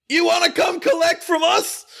You want to come collect from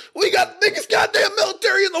us? We got the biggest goddamn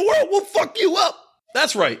military in the world. We'll fuck you up.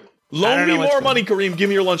 That's right. Loan me more money, Kareem. Give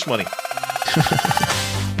me your lunch money.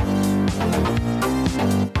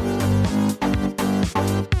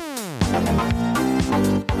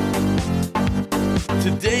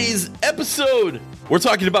 Today's episode, we're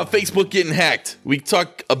talking about Facebook getting hacked. We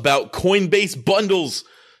talk about Coinbase bundles.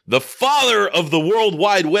 The father of the World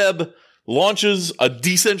Wide Web launches a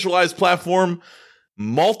decentralized platform.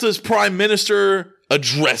 Malta's prime minister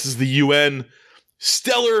addresses the UN.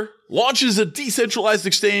 Stellar launches a decentralized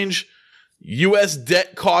exchange. US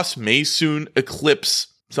debt costs may soon eclipse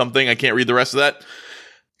something. I can't read the rest of that.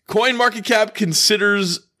 CoinMarketCap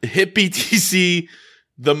considers HitBTC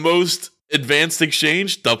the most advanced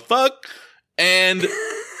exchange. The fuck? And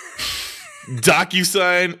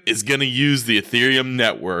DocuSign is going to use the Ethereum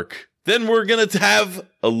network. Then we're going to have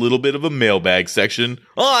a little bit of a mailbag section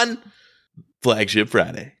on Flagship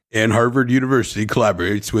Friday. And Harvard University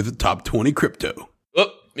collaborates with the top 20 crypto.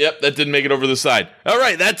 Oh, yep, that didn't make it over the side. All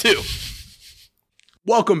right, that too.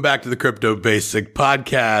 Welcome back to the Crypto Basic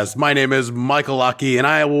Podcast. My name is Michael Lockie, and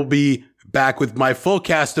I will be back with my full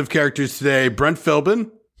cast of characters today. Brent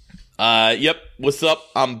Philbin. Yep. What's up?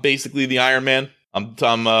 I'm basically the Iron Man. I'm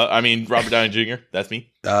Robert Downey Jr. That's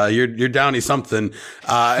me. You're Downey something.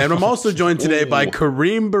 And I'm also joined today by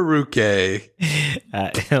Kareem Baruche.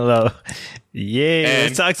 Hello. Yeah, And-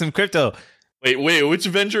 let's talk some crypto. Wait, which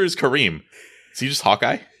Avenger is Kareem? Is he just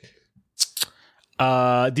Hawkeye?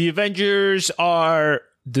 The Avengers are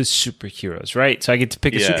the superheroes, right? So I get to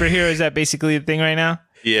pick a superhero. Is that basically the thing right now?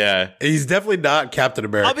 Yeah. He's definitely not Captain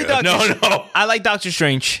America. I'll be Doctor No. I like Doctor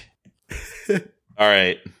Strange. All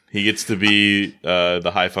right. He gets to be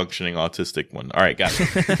the high-functioning autistic one. All right, got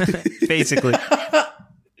it. Basically.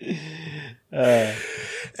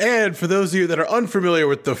 And for those of you that are unfamiliar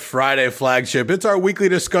with the Friday Flagship, it's our weekly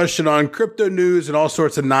discussion on crypto news and all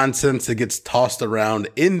sorts of nonsense that gets tossed around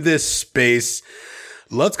in this space.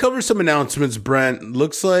 Let's cover some announcements, Brent.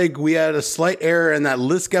 Looks like we had a slight error in that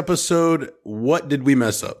Lisk episode. What did we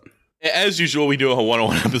mess up? As usual, we do a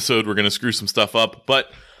 101 episode. We're going to screw some stuff up,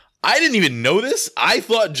 but I didn't even know this. I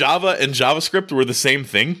thought Java and JavaScript were the same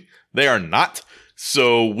thing. They are not.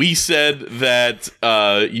 So we said that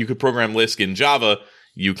you could program Lisk in Java.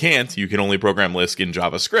 You can't. You can only program Lisk in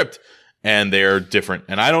JavaScript, and they're different.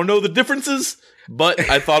 And I don't know the differences, but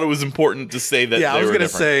I thought it was important to say that. Yeah, I was going to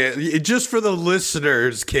say, just for the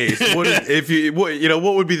listeners' case, what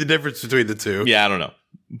would be the difference between the two? Yeah, I don't know.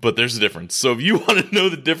 But there's a difference. So if you want to know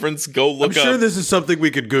the difference, go look up. I'm sure this is something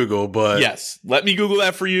we could Google, but... Yes. Let me Google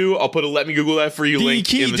that for you. I'll put a let me Google that for you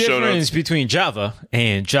link in the show notes. The key difference between Java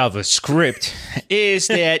and JavaScript is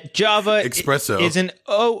that Java Espresso is an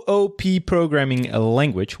OOP programming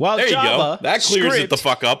language, while There you Java go. That clears it the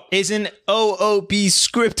fuck up. is an OOP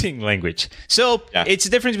scripting language. So it's the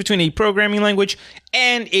difference between a programming language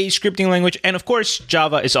and a scripting language. And of course,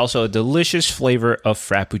 Java is also a delicious flavor of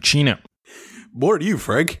Frappuccino. More to you,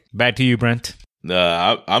 Frank. Back to you, Brent.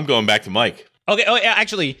 I'm going back to Mike. Okay. Oh, yeah,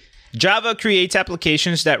 actually, Java creates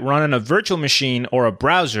applications that run on a virtual machine or a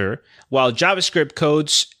browser, while JavaScript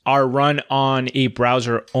codes are run on a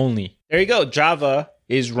browser only. There you go. Java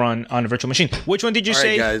is run on a virtual machine. Which one did you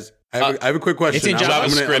say? All right, guys. I have a quick question. It's in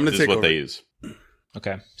JavaScript is what over. they use.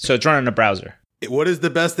 Okay. So it's run on a browser. What is the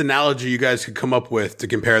best analogy you guys could come up with to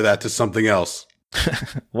compare that to something else?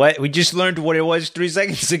 What? We just learned what it was 3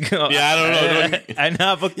 seconds ago. Yeah, I don't know. I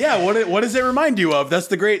know. Yeah, what does it remind you of? That's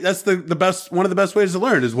the best, one of the best ways to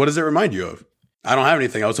learn is what does it remind you of? I don't have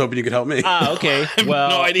anything. I was hoping you could help me. Okay. Well,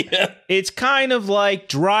 no idea. It's kind of like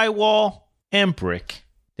drywall and brick.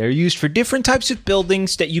 They're used for different types of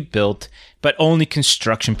buildings that you built, but only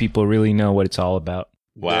construction people really know what it's all about.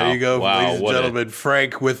 Wow. There you go, ladies and gentlemen.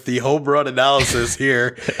 Frank with the home run analysis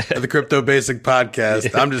here at the Crypto Basic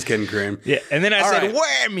Podcast. I'm just kidding, Kareem. Yeah, and then I said,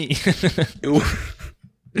 whammy.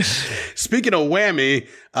 Speaking of whammy,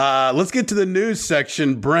 let's get to the news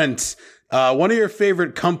section. Brent, one of your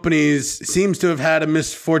favorite companies seems to have had a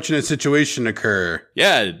misfortunate situation occur.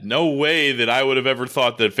 Yeah, no way that I would have ever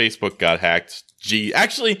thought that Facebook got hacked. Gee,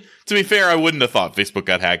 actually, to be fair, I wouldn't have thought Facebook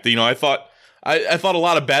got hacked. You know, I thought a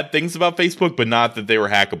lot of bad things about Facebook, but not that they were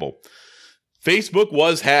hackable. Facebook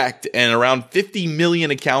was hacked, and around 50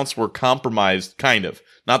 million accounts were compromised, kind of.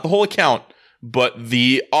 Not the whole account, but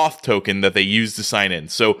the auth token that they use to sign in.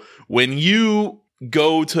 So when you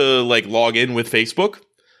go to log in with Facebook,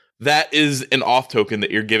 that is an auth token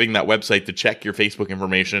that you're giving that website to check your Facebook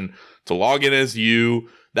information, to log in as you.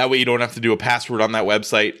 That way you don't have to do a password on that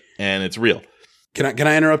website, and it's real. Can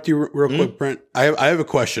I interrupt you real quick, Brent? I have a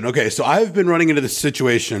question. Okay, so I've been running into this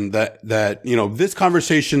situation that this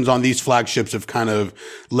conversations on these flagships have kind of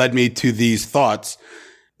led me to these thoughts.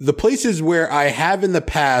 The places where I have in the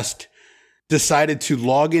past decided to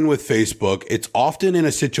log in with Facebook, it's often in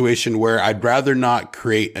a situation where I'd rather not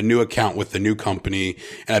create a new account with the new company,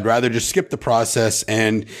 and I'd rather just skip the process.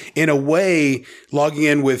 And in a way, logging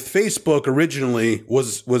in with Facebook originally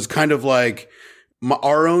was kind of like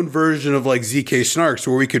our own version of like ZK Snarks,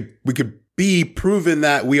 where we could be proven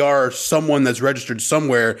that we are someone that's registered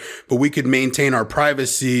somewhere, but we could maintain our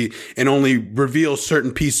privacy and only reveal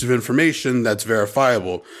certain pieces of information that's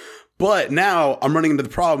verifiable. But now I'm running into the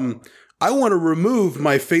problem. I want to remove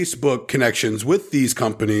my Facebook connections with these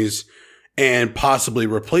companies and possibly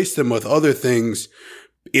replace them with other things.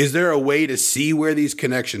 Is there a way to see where these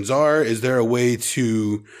connections are? Is there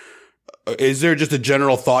just a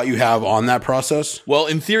general thought you have on that process? Well,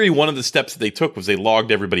 in theory, one of the steps that they took was they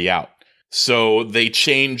logged everybody out. So they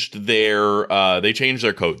changed their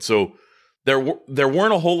code. So there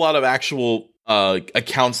weren't a whole lot of actual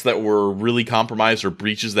accounts that were really compromised or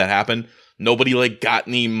breaches that happened. Nobody like got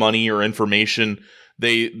any money or information.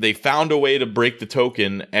 They found a way to break the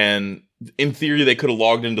token, and in theory, they could have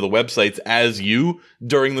logged into the websites as you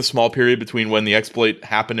during the small period between when the exploit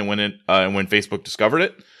happened and when Facebook discovered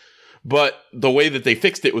it. But the way that they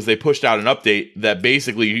fixed it was they pushed out an update that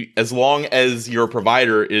basically, as long as your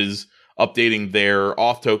provider is updating their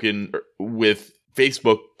auth token with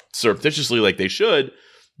Facebook surreptitiously like they should,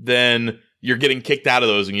 then you're getting kicked out of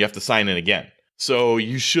those and you have to sign in again. So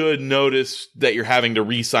you should notice that you're having to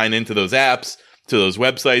re-sign into those apps, to those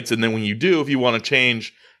websites. And then when you do, if you want to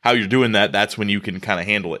change how you're doing that, that's when you can kind of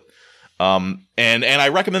handle it. And I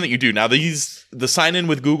recommend that you do. Now, the sign in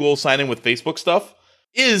with Google, sign in with Facebook stuff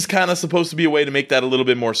is kind of supposed to be a way to make that a little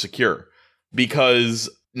bit more secure, because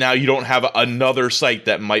now you don't have another site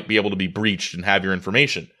that might be able to be breached and have your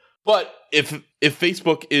information. But if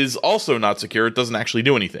Facebook is also not secure, it doesn't actually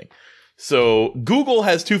do anything. So Google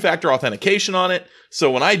has two-factor authentication on it.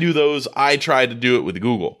 So when I do those, I try to do it with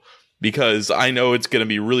Google, because I know it's going to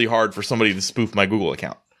be really hard for somebody to spoof my Google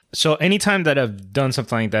account. So anytime that I've done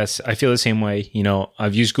something like this, I feel the same way. You know,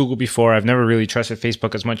 I've used Google before. I've never really trusted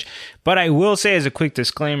Facebook as much. But I will say as a quick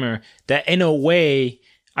disclaimer that in a way,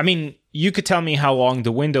 I mean, you could tell me how long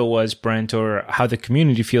the window was, Brent, or how the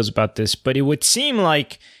community feels about this, but it would seem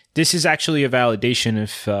like this is actually a validation of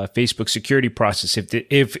Facebook's security process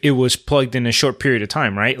if it was plugged in a short period of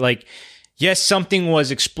time, right? Like, yes, something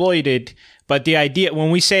was exploited, but the idea,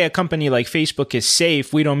 when we say a company like Facebook is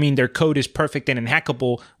safe, we don't mean their code is perfect and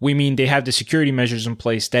unhackable. We mean they have the security measures in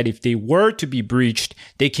place that if they were to be breached,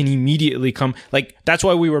 they can immediately come. Like, that's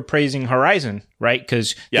why we were praising Horizon, right?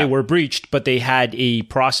 Because they were breached, but they had a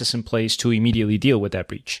process in place to immediately deal with that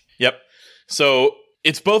breach. Yep. So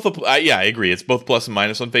it's both, I agree. It's both plus and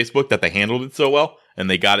minus on Facebook that they handled it so well and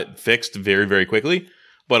they got it fixed very, very quickly,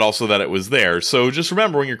 but also that it was there. So just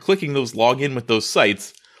remember, when you're clicking those login with those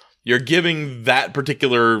sites, you're giving that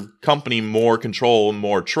particular company more control and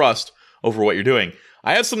more trust over what you're doing.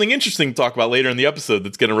 I have something interesting to talk about later in the episode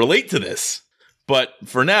that's going to relate to this. But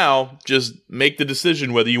for now, just make the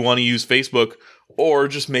decision whether you want to use Facebook or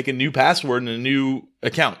just make a new password and a new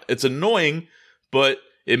account. It's annoying, but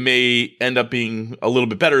it may end up being a little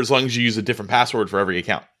bit better as long as you use a different password for every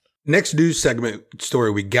account. Next news segment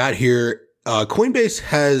story we got here. Coinbase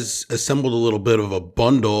has assembled a little bit of a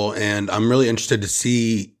bundle, and I'm really interested to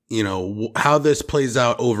see, how this plays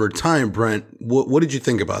out over time. Brent, what did you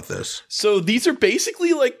think about this? So these are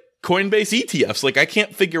basically like Coinbase ETFs. Like, I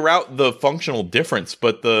can't figure out the functional difference,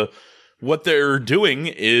 but what they're doing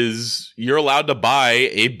is you're allowed to buy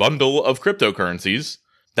a bundle of cryptocurrencies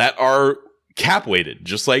that are cap weighted,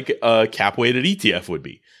 just like a cap weighted ETF would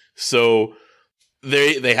be. So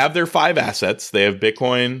they have their 5 assets. They have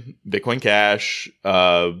Bitcoin, Bitcoin Cash,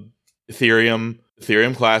 Ethereum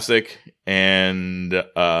Classic, and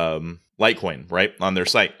Litecoin, right, on their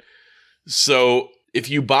site. So if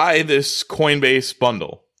you buy this Coinbase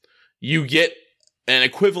bundle, you get an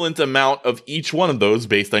equivalent amount of each one of those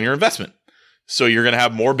based on your investment. So you're going to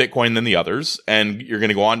have more Bitcoin than the others, and you're going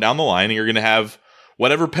to go on down the line, and you're going to have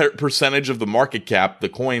whatever percentage of the market cap the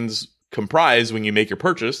coins comprise when you make your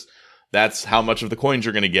purchase. That's how much of the coins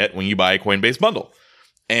you're going to get when you buy a Coinbase bundle.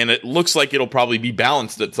 And it looks like it'll probably be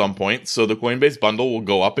balanced at some point. So the Coinbase bundle will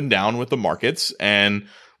go up and down with the markets and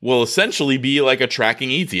will essentially be like a tracking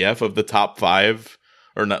ETF of the top 5,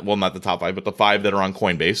 or not the top 5, but the 5 that are on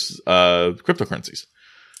Coinbase cryptocurrencies.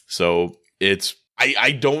 So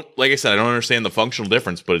I don't understand the functional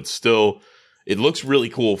difference, but it looks really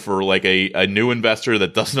cool for like a new investor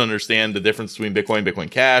that doesn't understand the difference between Bitcoin, Bitcoin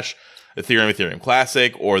Cash, Ethereum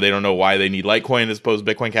Classic, or they don't know why they need Litecoin as opposed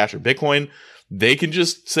to Bitcoin Cash or Bitcoin, they can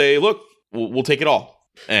just say, look, we'll take it all,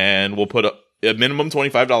 and we'll put a minimum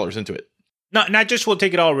 $25 into it. Not just we'll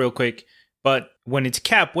take it all real quick, but when it's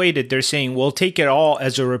cap weighted, they're saying we'll take it all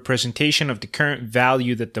as a representation of the current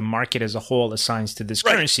value that the market as a whole assigns to this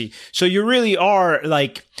currency. So you really are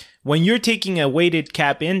like, when you're taking a weighted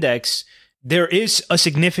cap index, there is a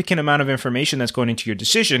significant amount of information that's going into your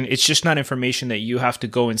decision. It's just not information that you have to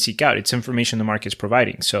go and seek out. It's information the market's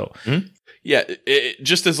providing. So, yeah, it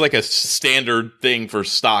just as like a standard thing for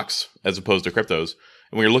stocks as opposed to cryptos.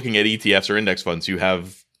 And when you're looking at ETFs or index funds, you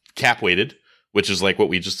have cap weighted, which is like what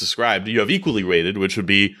we just described. You have equally weighted, which would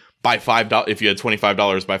be by $5. If you had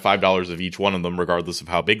 $25, by $5 of each one of them, regardless of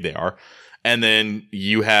how big they are. And then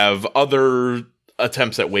you have other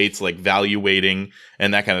attempts at weights like value weighting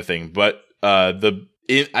and that kind of thing. But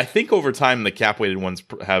I think over time the cap weighted ones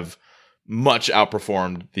have much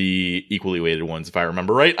outperformed the equally weighted ones. If I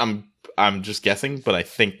remember right, I'm just guessing, but I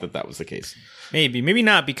think that was the case. Maybe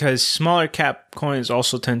not, because smaller cap coins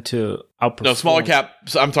also tend to outperform. No, smaller cap.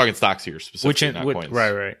 So I'm talking stocks here specifically, not coins.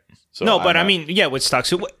 Right. So no, but I mean, yeah, with stocks.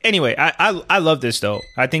 So anyway, I love this though.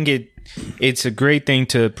 I think it's a great thing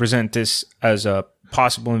to present this as a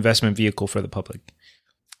possible investment vehicle for the public.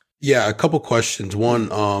 Yeah, a couple questions. One,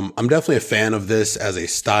 I'm definitely a fan of this as a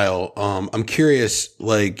style. I'm curious,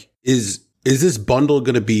 like, is this bundle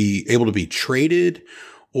going to be able to be traded,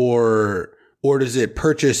 or does it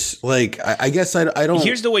purchase? Like, I guess I don't.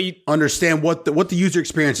 Here's the way you understand what the user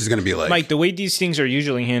experience is going to be like. Mike, the way these things are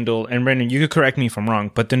usually handled, and Brendan, you could correct me if I'm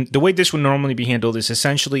wrong, but the way this would normally be handled is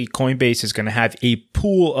essentially Coinbase is going to have a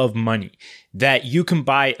pool of money that you can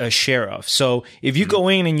buy a share of. So if you go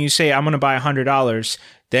in and you say, I'm going to buy $100,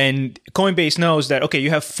 then Coinbase knows that, okay, you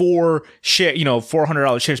have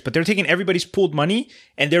 $400 shares, but they're taking everybody's pooled money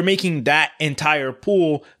and they're making that entire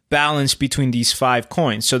pool balance between these 5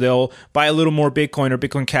 coins. So they'll buy a little more Bitcoin or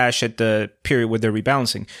Bitcoin Cash at the period where they're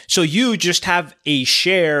rebalancing. So you just have a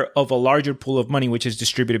share of a larger pool of money, which is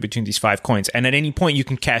distributed between these 5 coins. And at any point you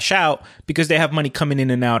can cash out because they have money coming in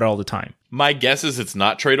and out all the time. My guess is it's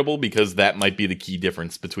not tradable, because that might be the key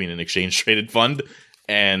difference between an exchange traded fund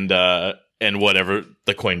and whatever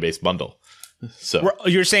the Coinbase bundle. So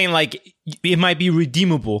you're saying like it might be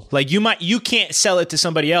redeemable. Like you can't sell it to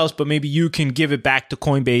somebody else, but maybe you can give it back to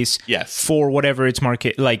Coinbase for whatever its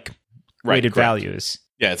market rated value is.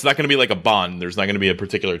 Yeah, it's not going to be like a bond. There's not going to be a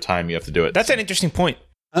particular time you have to do it. That's an interesting point.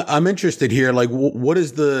 I'm interested here. Like, what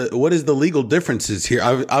is the legal differences here?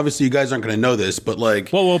 Obviously, you guys aren't going to know this, but like,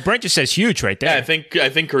 well, Brent just says huge right there. Yeah, I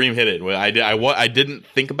think Kareem hit it. I didn't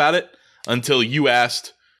think about it until you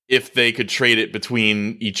asked if they could trade it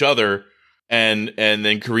between each other, and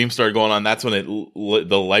then Kareem started going on. That's when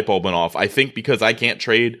the light bulb went off. I think because I can't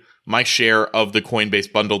trade my share of the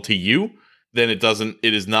Coinbase bundle to you, then it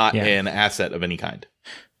is not an asset of any kind.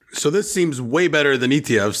 So this seems way better than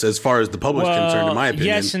ETFs as far as the public's concerned, in my opinion.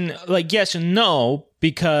 Yes and no,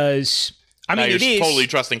 because I mean, you're totally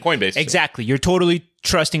trusting Coinbase. Exactly, you're totally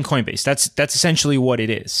trusting Coinbase. That's essentially what it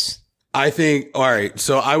is. I think. All right,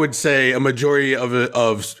 so I would say a majority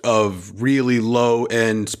of really low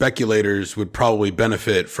end speculators would probably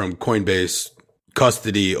benefit from Coinbase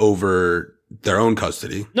custody over their own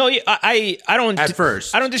custody. No, I don't. At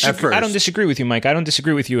first, I don't disagree. I don't disagree with you, Mike. I don't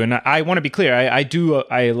disagree with you, and I want to be clear.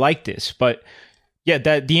 I like this, but yeah,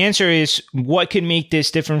 the answer is what could make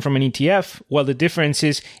this different from an ETF? Well, the difference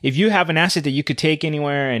is if you have an asset that you could take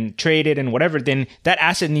anywhere and trade it and whatever, then that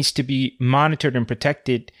asset needs to be monitored and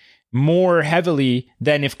protected more heavily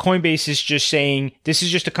than if Coinbase is just saying this is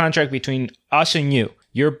just a contract between us and you.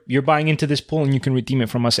 You're buying into this pool and you can redeem it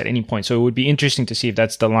from us at any point. So it would be interesting to see if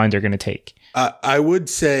that's the line they're going to take. I would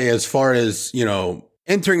say, as far as,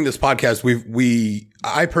 entering this podcast,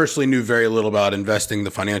 I personally knew very little about investing,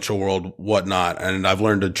 the financial world, whatnot. And I've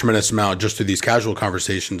learned a tremendous amount just through these casual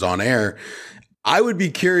conversations on air. I would be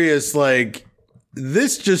curious, like,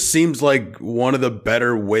 this just seems like one of the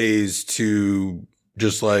better ways to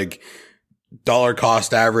just like dollar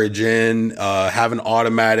cost average in, have an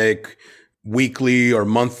automatic weekly or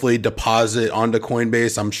monthly deposit onto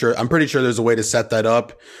Coinbase. I'm pretty sure there's a way to set that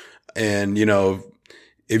up. And,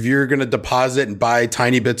 if you're going to deposit and buy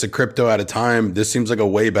tiny bits of crypto at a time, this seems like a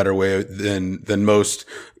way better way than most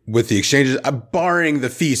with the exchanges, barring the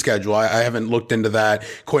fee schedule. I haven't looked into that.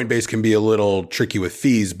 Coinbase can be a little tricky with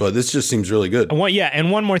fees, but this just seems really good.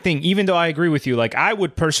 And one more thing, even though I agree with you, like I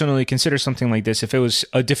would personally consider something like this if it was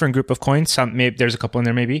a different group of coins. Maybe there's a couple in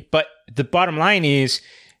there, maybe. But the bottom line is,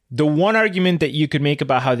 the one argument that you could make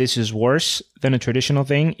about how this is worse than a traditional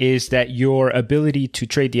thing is that your ability to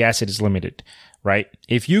trade the asset is limited, right?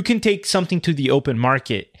 If you can take something to the open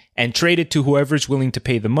market and trade it to whoever's willing to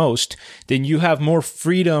pay the most, then you have more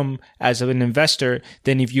freedom as an investor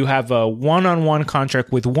than if you have a one-on-one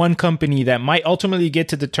contract with one company that might ultimately get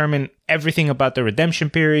to determine everything about the redemption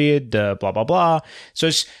period, blah, blah, blah.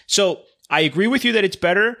 So I agree with you that it's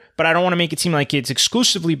better, but I don't want to make it seem like it's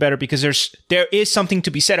exclusively better because there is something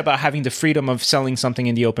to be said about having the freedom of selling something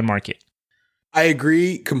in the open market. I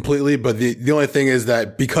agree completely, but the only thing is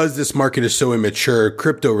that because this market is so immature,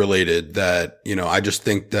 crypto related, that, I just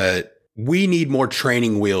think that we need more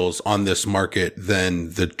training wheels on this market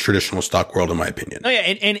than the traditional stock world, in my opinion. Oh yeah,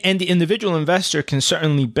 and the individual investor can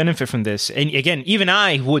certainly benefit from this. And again, even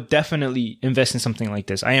I would definitely invest in something like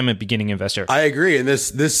this. I am a beginning investor. I agree, and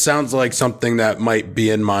this sounds like something that might be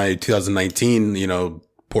in my 2019,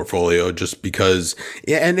 portfolio, just because.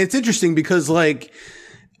 Yeah, and it's interesting because,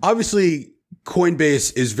 obviously,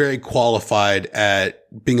 Coinbase is very qualified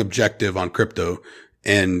at being objective on crypto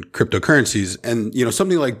and cryptocurrencies. And,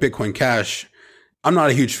 something like Bitcoin Cash, I'm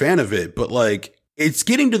not a huge fan of it, but it's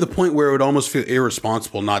getting to the point where it would almost feel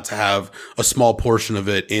irresponsible not to have a small portion of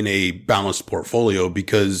it in a balanced portfolio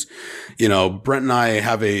because, Brent and I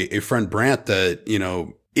have a friend, Brant, that,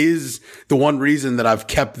 is the one reason that I've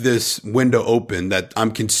kept this window open, that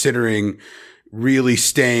I'm considering really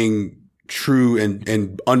staying true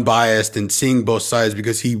and unbiased and seeing both sides,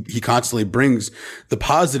 because he constantly brings the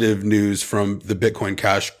positive news from the Bitcoin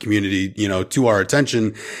Cash community, to our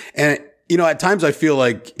attention. And, at times I feel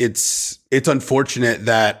like it's unfortunate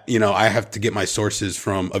that, I have to get my sources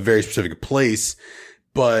from a very specific place,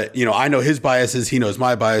 but, I know his biases. He knows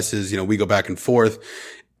my biases. We go back and forth.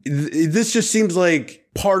 This just seems like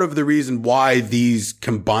part of the reason why these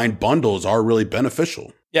combined bundles are really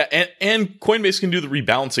beneficial. Yeah, and Coinbase can do the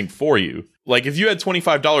rebalancing for you. Like, if you had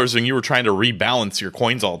 $25 and you were trying to rebalance your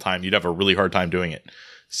coins all the time, you'd have a really hard time doing it.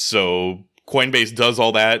 So Coinbase does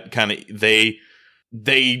all that. Kind of,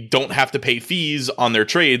 they don't have to pay fees on their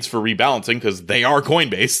trades for rebalancing because they are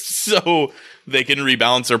Coinbase. So they can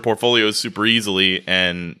rebalance their portfolios super easily,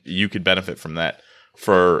 and you could benefit from that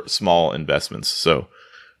for small investments. So,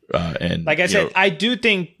 and like I said, I do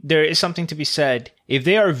think there is something to be said. If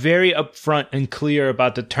they are very upfront and clear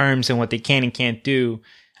about the terms and what they can and can't do,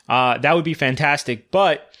 that would be fantastic.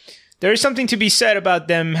 But there is something to be said about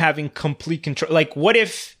them having complete control. Like, what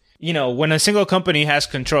if, when a single company has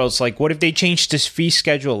controls, what if they change this fee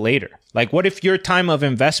schedule later? Like, what if your time of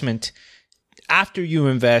investment, after you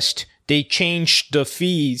invest, they change the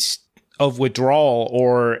fees of withdrawal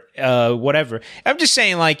or whatever? I'm just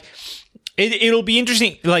saying, it'll be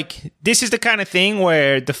interesting. This is the kind of thing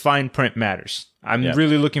where the fine print matters. I'm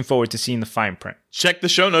really looking forward to seeing the fine print. Check the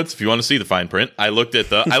show notes if you want to see the fine print. I looked at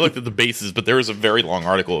the bases, but there was a very long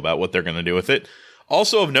article about what they're going to do with it.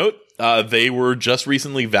 Also of note, they were just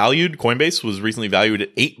recently valued. Coinbase was recently valued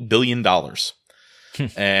at $8 billion.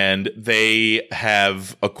 And they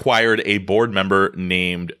have acquired a board member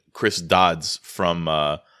named Chris Dodds from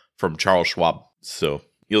Charles Schwab. So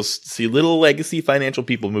you'll see little legacy financial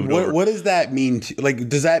people moving over. What does that mean?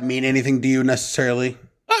 Does that mean anything to you necessarily?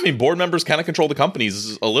 I mean, board members kind of control the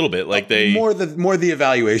companies a little bit. More the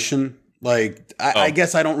evaluation. I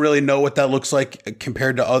guess I don't really know what that looks like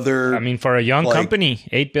compared to other. I mean, for a young company,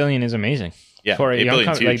 $8 billion is amazing. Yeah, for a young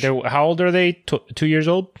company, how old are they? 2 years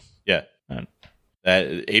old? Yeah, that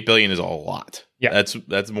 $8 billion is a lot. Yeah,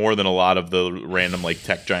 that's more than a lot of the random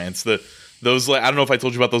tech giants. Those I don't know if I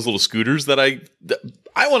told you about those little scooters that I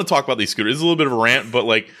want to talk about these scooters. It's a little bit of a rant, but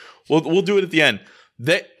we'll do it at the end.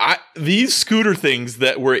 These scooter things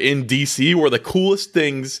that were in DC were the coolest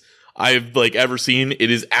things I've ever seen. It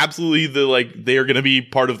is absolutely they are going to be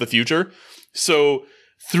part of the future. So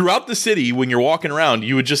throughout the city, when you're walking around,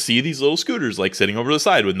 you would just see these little scooters sitting over the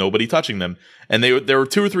side with nobody touching them. And there were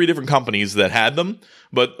 2 or 3 different companies that had them,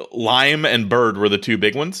 but Lime and Bird were the 2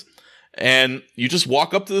 big ones. And you just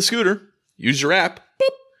walk up to the scooter, use your app,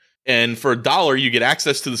 boop, and for $1 you get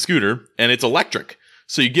access to the scooter, and it's electric.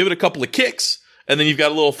 So you give it a couple of kicks, and then you've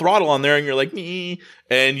got a little throttle on there, and you're like, nee,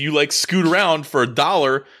 and you scoot around for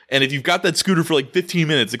 $1. And if you've got that scooter for 15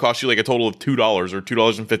 minutes, it costs you a total of $2 or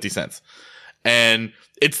 $2.50. And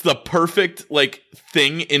it's the perfect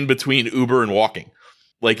thing in between Uber and walking.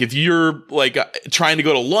 If you're trying to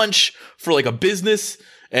go to lunch for a business,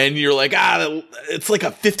 and you're it's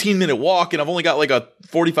a 15-minute walk, and I've only got a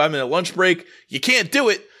 45-minute lunch break. You can't do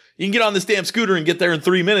it. You can get on this damn scooter and get there in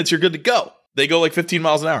 3 minutes. You're good to go. They go 15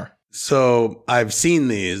 miles an hour. So I've seen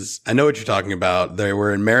these. I know what you're talking about. They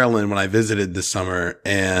were in Maryland when I visited this summer,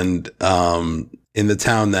 and in the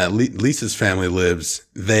town that Lisa's family lives,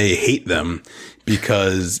 they hate them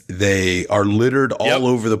because they are littered all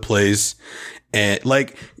over the place. And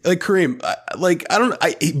like Kareem,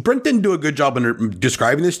 Brent didn't do a good job in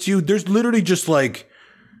describing this to you. There's literally just like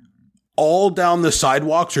all down the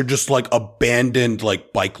sidewalks are just like abandoned,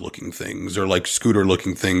 like bike looking things or like scooter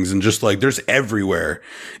looking things. And just like there's everywhere.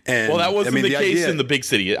 And well, that wasn't the case in the big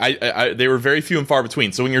city. They were very few and far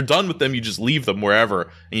between. So when you're done with them, you just leave them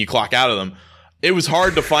wherever and you clock out of them. It was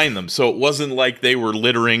hard to find them. So it wasn't like they were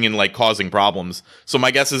littering and like causing problems. So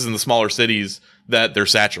my guess is in the smaller cities that they're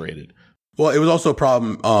saturated. Well, it was also a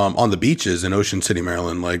problem on the beaches in Ocean City,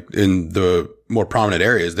 Maryland, like in the more prominent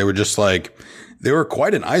areas. They were just like, they were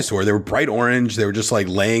quite an eyesore. They were bright orange. They were just like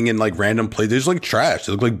laying in like random places. They just like trash.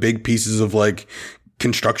 They look like big pieces of like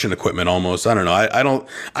construction equipment almost. I don't know.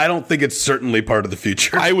 I don't think it's certainly part of the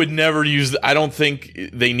future. I would never use, I don't think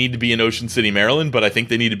they need to be in Ocean City, Maryland, but I think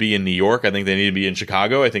they need to be in New York. I think they need to be in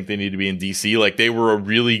Chicago. I think they need to be in DC. Like they were a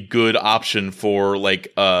really good option for like,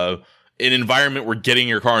 an environment where getting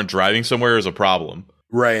your car and driving somewhere is a problem.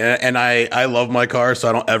 Right. And I love my car, so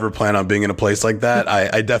I don't ever plan on being in a place like that.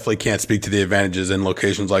 I definitely can't speak to the advantages in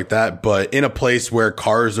locations like that, but in a place where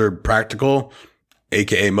cars are practical,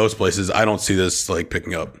 AKA most places, I don't see this like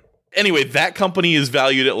picking up. Anyway, that company is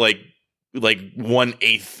valued at like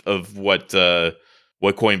 1/8 of what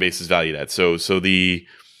Coinbase is valued at. So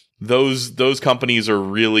those companies are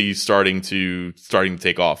really starting to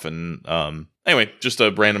take off. And anyway, just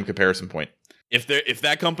a random comparison point. If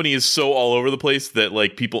that company is so all over the place that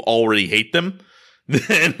like people already hate them,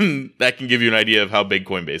 then that can give you an idea of how big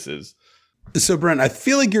Coinbase is. So, Brent, I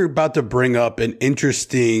feel like you're about to bring up an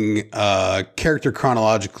interesting character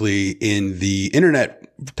chronologically in the internet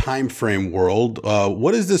time frame world.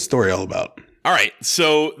 What is this story all about? All right.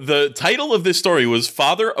 So the title of this story was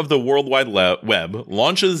Father of the World Wide Web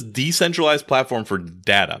launches decentralized platform for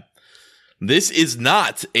data. This is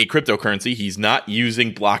not a cryptocurrency. He's not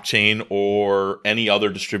using blockchain or any other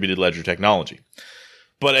distributed ledger technology.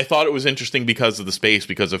 But I thought it was interesting because of the space,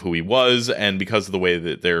 because of who he was, and because of the way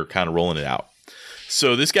that they're kind of rolling it out.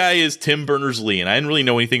 So this guy is Tim Berners-Lee, and I didn't really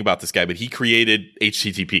know anything about this guy, but he created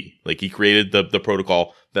HTTP. Like he created the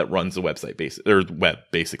protocol that runs the web,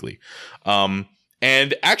 basically.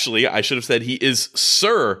 And actually, I should have said he is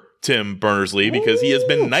Sir Tim Berners-Lee because he has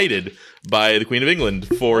been knighted by the Queen of England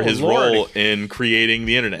for his role in creating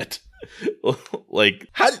the internet. Like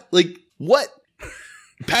what?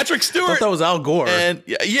 Patrick Stewart. I thought that was Al Gore. And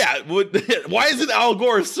yeah. Why is it Al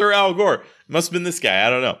Gore, Sir Al Gore? Must have been this guy.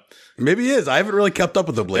 I don't know. Maybe he is. I haven't really kept up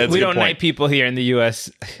with him lately. We don't knight people here in the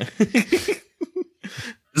U.S. This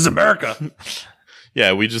is America.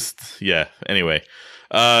 Yeah, anyway.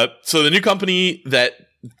 So the new company that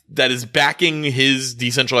is backing his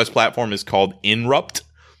decentralized platform is called Inrupt.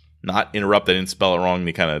 Not Interrupt. I didn't spell it wrong.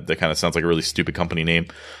 That kind of sounds like a really stupid company name.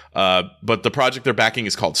 But the project they're backing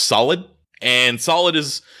is called Solid. And Solid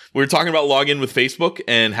is, we were talking about login with Facebook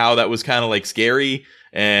and how that was kind of like scary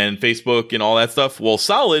and Facebook and all that stuff. Well,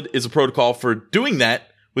 Solid is a protocol for doing that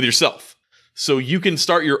with yourself. So you can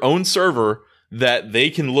start your own server that they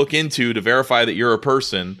can look into to verify that you're a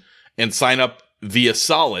person and sign up via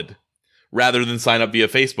Solid rather than sign up via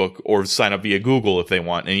Facebook or sign up via Google if they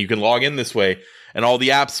want. And you can log in this way and all the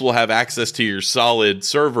apps will have access to your Solid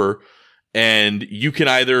server. And you can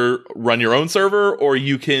either run your own server or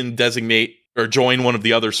you can designate or join one of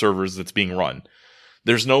the other servers that's being run.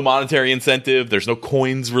 There's no monetary incentive. There's no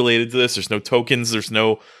coins related to this. There's no tokens. There's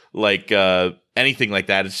no anything like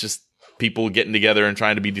that. It's just people getting together and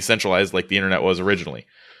trying to be decentralized like the internet was originally.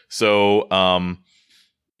 So,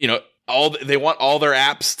 they want all their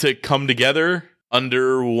apps to come together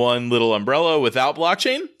under one little umbrella without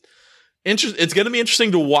blockchain. It's going to be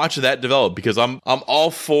interesting to watch that develop because I'm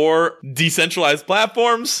all for decentralized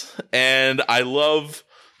platforms and I love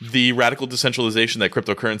the radical decentralization that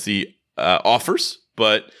cryptocurrency offers,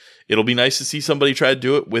 but it'll be nice to see somebody try to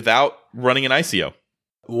do it without running an ICO.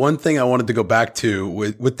 One thing I wanted to go back to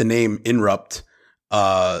with the name Inrupt,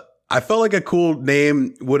 I felt like a cool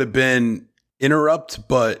name would have been Interrupt,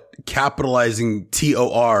 but capitalizing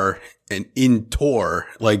TOR and in Tor.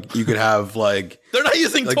 Like you could have like they're not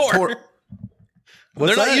using like Tor.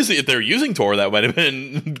 If they're using Tor, that might have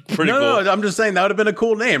been pretty cool. No, I'm just saying that would have been a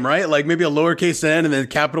cool name, right? Like maybe a lowercase n and then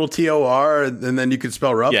capital TOR, and then you could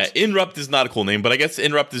spell Rupt. Yeah, Inrupt is not a cool name, but I guess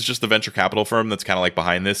Inrupt is just the venture capital firm that's kind of like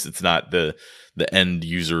behind this. It's not the end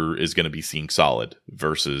user is going to be seeing Solid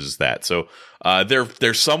versus that. So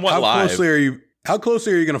they're somewhat live. How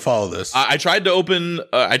closely are you going to follow this? I tried to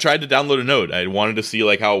download a node. I wanted to see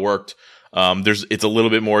like how it worked. It's a little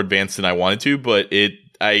bit more advanced than I wanted to, but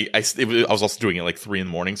I was also doing it like 3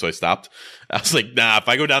 a.m, so I stopped. I was like, nah, if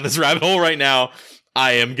I go down this rabbit hole right now,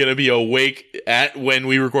 I am going to be awake when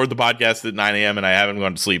we record the podcast at 9 a.m. and I haven't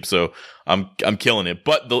gone to sleep, so I'm killing it.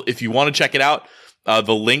 But if you want to check it out,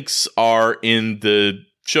 the links are in the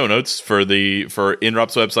show notes for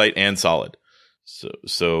Inrupt's website and Solid.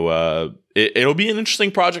 So it'll be an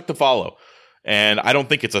interesting project to follow. And I don't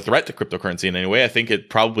think it's a threat to cryptocurrency in any way. I think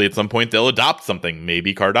it probably at some point they'll adopt something.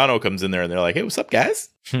 Maybe Cardano comes in there and they're like, hey, what's up, guys?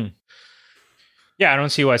 Yeah, I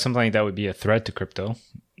don't see why something like that would be a threat to crypto.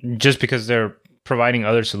 Just because they're providing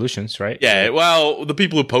other solutions, right? Yeah, well, the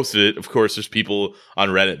people who posted it, of course, there's people on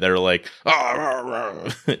Reddit that are like,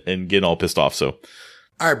 and getting all pissed off. So,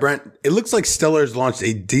 all right, Brent, it looks like Stellar's launched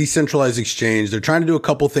a decentralized exchange. They're trying to do a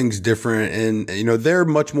couple things different. And, they're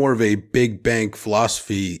much more of a big bank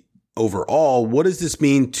philosophy overall. What does this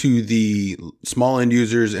mean to the small end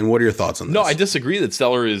users? And what are your thoughts on this? No, I disagree that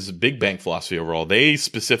Stellar is big bank philosophy overall. They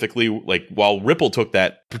specifically, while Ripple took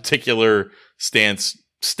that particular stance,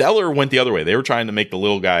 Stellar went the other way. They were trying to make the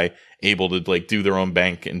little guy able to do their own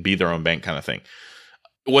bank and be their own bank kind of thing.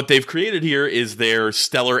 What they've created here is their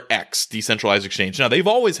Stellar X decentralized exchange. Now, they've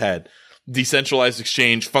always had decentralized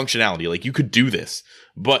exchange functionality. You could do this,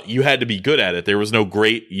 but you had to be good at it. There was no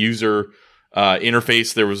great user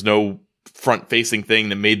interface. There was no front-facing thing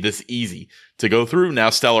that made this easy to go through.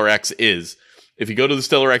 Now, Stellar X is. If you go to the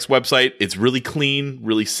Stellar X website, it's really clean,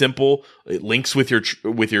 really simple. It links with your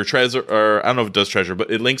Trezor, or I don't know if it does Trezor,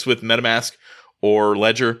 but it links with MetaMask or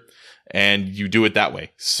Ledger, and you do it that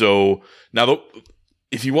way. So now,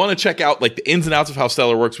 if you want to check out the ins and outs of how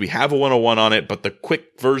Stellar works, we have a 101 on it, but the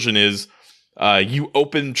quick version is you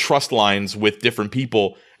open trust lines with different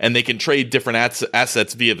people, and they can trade different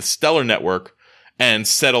assets via the Stellar network and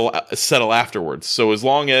settle afterwards. So as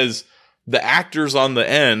long as the actors on the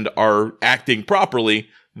end are acting properly,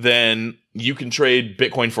 then you can trade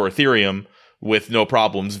Bitcoin for Ethereum with no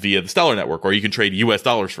problems via the Stellar network, or you can trade US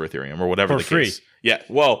dollars for Ethereum or whatever the free. Case. Yeah.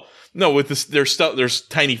 Well, no, with this, there's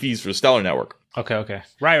tiny fees for the Stellar network. Okay.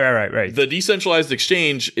 Right. The decentralized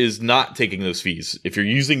exchange is not taking those fees. If you're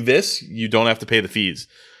using this, you don't have to pay the fees.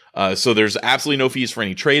 So there's absolutely no fees for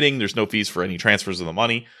any trading. There's no fees for any transfers of the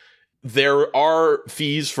money. There are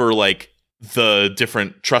fees for the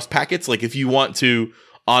different trust packets. If you want to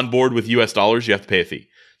onboard with US dollars, you have to pay a fee.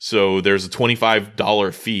 So there's a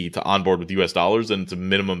 $25 fee to onboard with US dollars, and it's a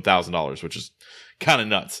minimum $1,000, which is kind of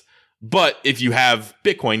nuts. But if you have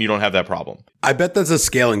Bitcoin, you don't have that problem. I bet that's a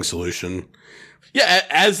scaling solution. Yeah,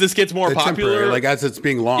 as this gets more popular, as it's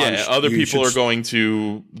being launched, other people are going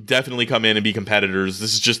to definitely come in and be competitors.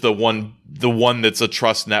 This is just the one that's a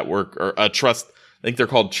trust network, or a trust. I think they're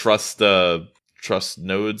called trust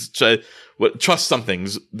nodes, trust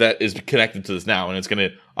somethings that is connected to this now, and it's gonna.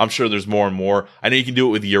 I'm sure there's more and more. I know you can do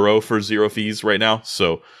it with Euro for 0 fees right now.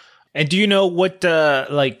 So, and do you know what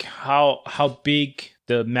how big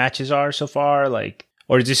the matches are so far?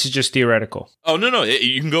 Or this is just theoretical? Oh, no.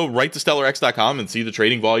 You can go right to StellarX.com and see the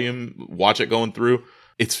trading volume, watch it going through.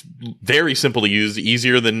 It's very simple to use,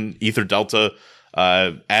 easier than Ether Delta.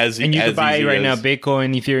 And you can buy right now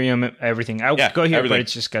Bitcoin, Ethereum, everything. I'll go here, everything. But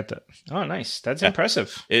it's just got the... Oh, nice. That's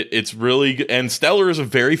impressive. It's really good. And Stellar is a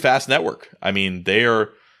very fast network. I mean, they are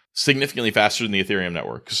significantly faster than the Ethereum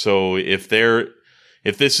network. So if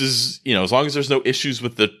this is, as long as there's no issues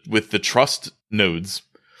with the trust nodes,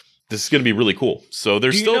 this is going to be really cool. So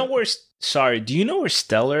there's do you know where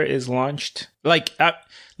Stellar is launched? Let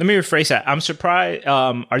me rephrase that. I'm surprised.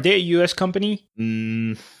 Are they a U.S. company? I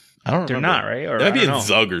don't remember. They're not, right? Or they might be in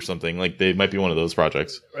Zug or something. They might be one of those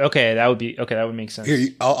projects. Okay, that would make sense. Here,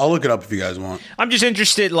 I'll look it up if you guys want. I'm just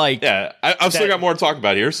interested. I've still got more to talk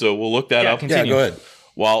about here, so we'll look that up. Continue. Yeah, go ahead.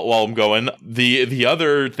 While I'm going, the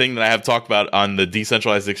other thing that I have talked about on the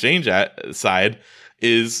decentralized exchange side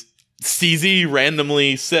is CZ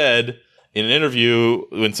randomly said in an interview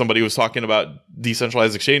when somebody was talking about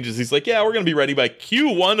decentralized exchanges, he's like, yeah, we're going to be ready by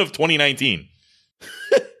Q1 of 2019.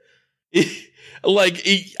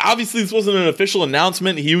 Obviously this wasn't an official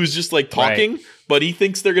announcement. He was just talking, right. But he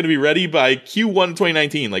thinks they're going to be ready by Q1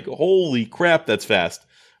 2019. Holy crap, that's fast.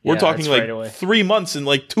 We're talking right 3 months, and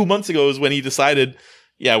 2 months ago is when he decided,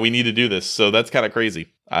 yeah, we need to do this. So that's kind of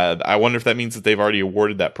crazy. I wonder if that means that they've already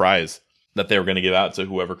awarded that prize that they were going to give out to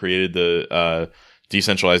whoever created the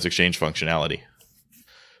decentralized exchange functionality.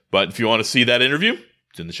 But if you want to see that interview,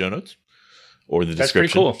 it's in the show notes or the description.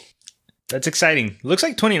 That's pretty cool. That's exciting. Looks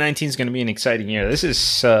like 2019 is going to be an exciting year. This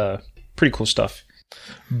is pretty cool stuff.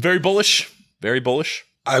 Very bullish. Very bullish.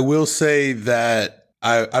 I will say that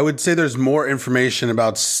I would say there's more information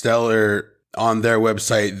about Stellar on their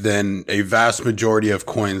website than a vast majority of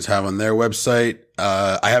coins have on their website.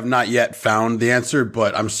 I have not yet found the answer,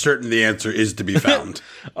 but I'm certain the answer is to be found.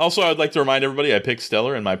 Also, I'd like to remind everybody I picked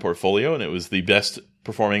Stellar in my portfolio, and it was the best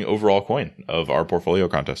performing overall coin of our portfolio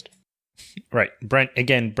contest. Right. Brent,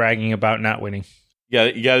 again, bragging about not winning.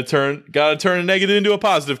 You gotta turn a negative into a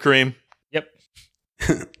positive, Kareem. Yep.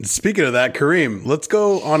 Speaking of that, Kareem, let's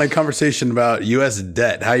go on a conversation about U.S.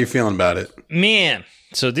 debt. How you feeling about it? Man.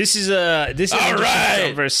 So this is an interesting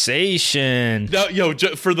conversation. No,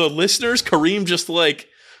 for the listeners, Kareem just like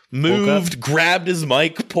moved, grabbed his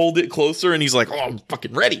mic, pulled it closer, and he's like, "Oh, I'm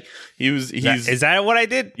fucking ready." Is that what I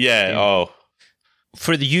did? Yeah. Oh.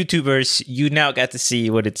 For the YouTubers, you now got to see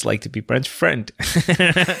what it's like to be Brent's friend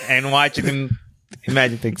and watch him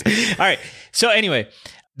imagine things. All right. So anyway,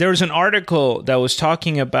 there was an article that was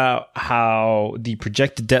talking about how the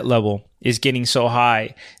projected debt level is getting so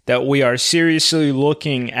high that we are seriously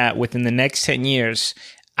looking at within the next 10 years,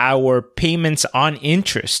 our payments on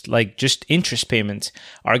interest, like just interest payments,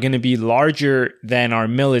 are going to be larger than our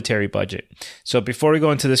military budget. So before we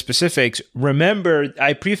go into the specifics, remember,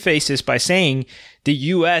 I preface this by saying the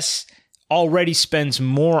U.S. already spends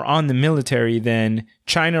more on the military than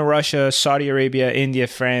China, Russia, Saudi Arabia, India,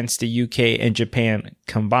 France, the UK, and Japan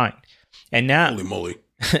combined. And now, holy moly.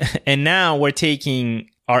 And now we're taking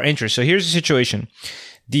our interest. So here's the situation.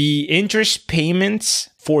 The interest payments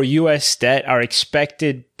for U.S. debt are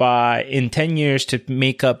expected in 10 years to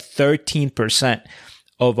make up 13%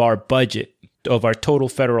 of our budget, of our total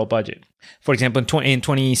federal budget. For example, in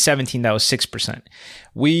 2017, that was 6%.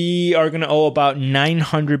 We are going to owe about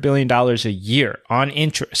 $900 billion a year on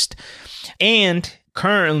interest. And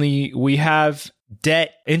currently, we have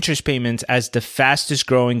debt interest payments as the fastest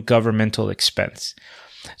growing governmental expense.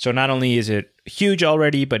 So not only is it huge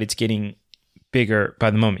already, but it's getting bigger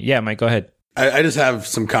by the moment. Yeah, Mike, go ahead. I just have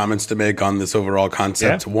some comments to make on this overall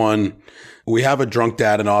concept. Yeah. One, we have a drunk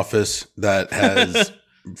dad in office that has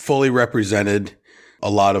fully represented a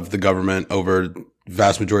lot of the government over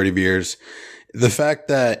vast majority of years. The fact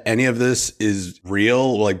that any of this is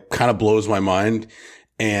real, like, kind of blows my mind.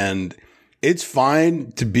 And it's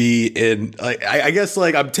fine to be in, like, I guess,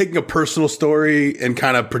 like, I'm taking a personal story and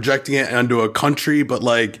kind of projecting it onto a country, but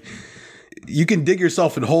like, you can dig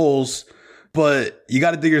yourself in holes, but you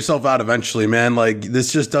got to dig yourself out eventually, man. Like,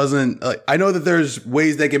 this just doesn't, like, I know that there's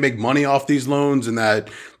ways they can make money off these loans and that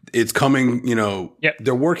it's coming, Yep.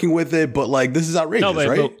 They're working with it, but like, this is outrageous,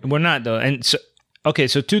 right? But we're not though. And so, okay,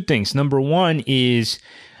 so two things. Number one is,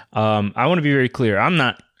 I want to be very clear. I'm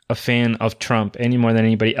not a fan of Trump any more than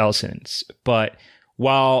anybody else is. But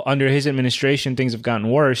while under his administration, things have gotten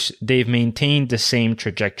worse, they've maintained the same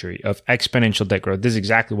trajectory of exponential debt growth. This is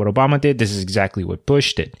exactly what Obama did. This is exactly what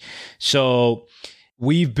Bush did. So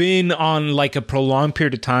we've been on like a prolonged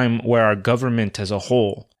period of time where our government as a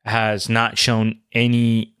whole has not shown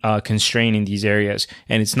any constraint in these areas.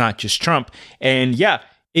 And it's not just Trump. And yeah,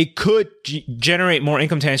 it could generate more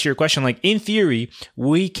income, to answer your question. Like, in theory,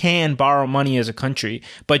 we can borrow money as a country,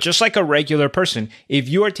 but just like a regular person, if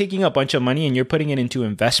you are taking a bunch of money and you're putting it into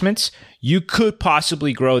investments, you could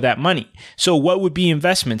possibly grow that money. So what would be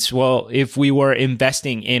investments? Well, if we were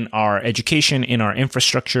investing in our education, in our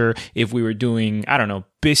infrastructure, if we were doing, I don't know,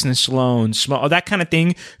 business loans, small, that kind of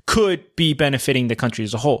thing could be benefiting the country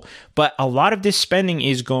as a whole. But a lot of this spending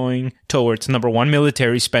is going towards, number one,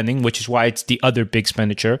 military spending, which is why it's the other big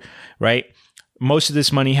expenditure, right? Most of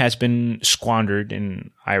this money has been squandered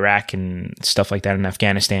in Iraq and stuff like that, in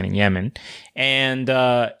Afghanistan and Yemen, and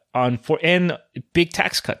big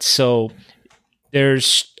tax cuts. So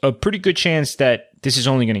there's a pretty good chance that this is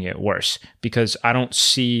only going to get worse, because I don't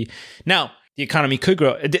see now. The economy could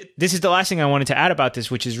grow. This is the last thing I wanted to add about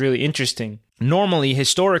this, which is really interesting. Normally,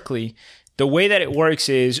 historically, the way that it works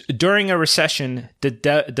is during a recession,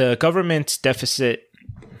 the government's deficit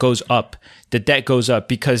goes up. The debt goes up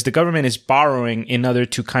because the government is borrowing in order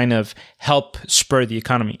to kind of help spur the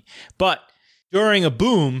economy. But during a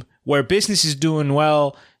boom where business is doing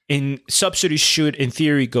well, subsidies should, in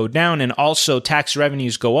theory, go down, and also tax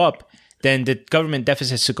revenues go up, then the government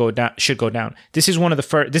deficits should go down. This is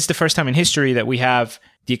this is the first time in history that we have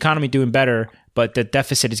the economy doing better, but the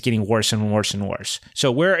deficit is getting worse and worse and worse.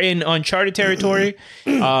 So we're in uncharted territory.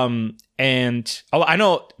 And I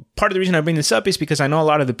know part of the reason I bring this up is because I know a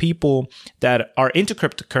lot of the people that are into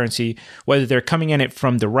cryptocurrency, whether they're coming in it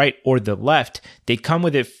from the right or the left, they come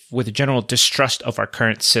with it with a general distrust of our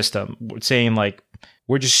current system, saying like,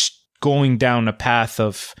 we're just going down a path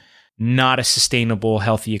of not a sustainable,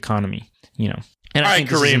 healthy economy. And I think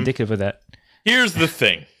this is indicative of that. Here's the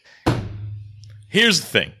thing.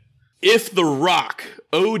 If The Rock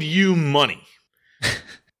owed you money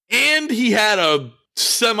and he had a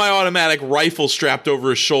semi-automatic rifle strapped over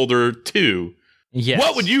his shoulder too, Yes.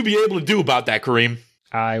 What would you be able to do about that, Kareem?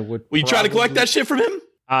 I would. Will you try to collect that shit from him?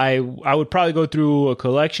 I would probably go through a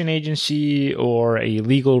collection agency or a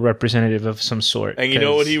legal representative of some sort. And you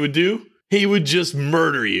know what he would do? He would just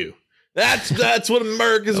murder you. That's what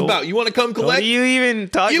America's about. You want to come collect? What are you even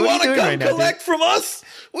talking? You want to come right collect from us?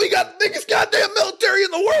 We got the biggest goddamn military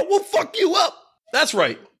in the world. We'll fuck you up. That's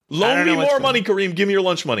right. Loan me more money, Kareem. Give me your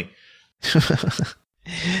lunch money.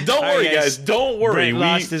 Don't worry, guys. Don't worry. Brent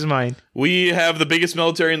lost his mind. We have the biggest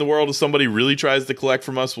military in the world. If somebody really tries to collect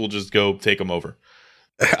from us, we'll just go take them over.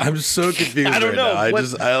 I'm so confused. I don't know.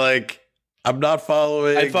 I'm not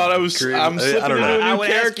following. I thought I'm slipping into a new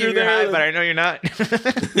character there, but I know you're not.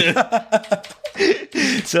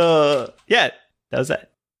 So yeah, that was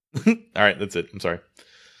that. All right, that's it. I'm sorry.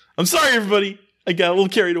 I'm sorry, everybody. I got a little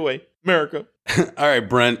carried away. America. All right,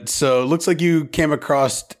 Brent. So it looks like you came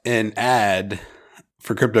across an ad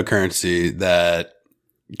for cryptocurrency that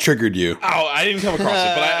triggered you. Oh, I didn't come across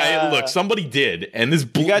it, but I look, somebody did, and this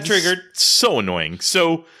got triggered. So annoying.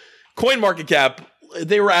 So, CoinMarketCap,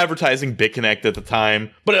 they were advertising BitConnect at the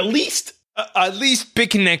time, but at least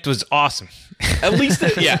BitConnect was awesome. At least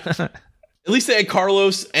they had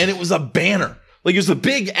Carlos, and it was a banner. Like, it was a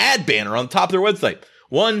big ad banner on top of their website.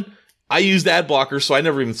 One, I used ad blockers, so I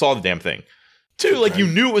never even saw the damn thing. Two, like, you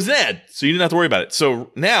knew it was an ad, so you didn't have to worry about it. So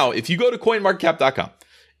now, if you go to coinmarketcap.com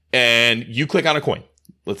and you click on a coin,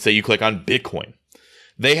 let's say you click on Bitcoin,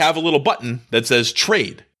 they have a little button that says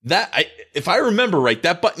trade. If I remember right,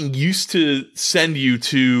 that button used to send you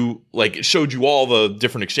to, like, it showed you all the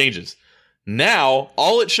different exchanges. Now,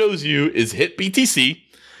 all it shows you is hit BTC,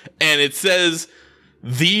 and it says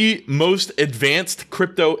the most advanced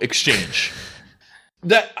crypto exchange.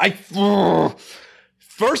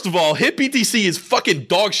 First of all, HitBTC is fucking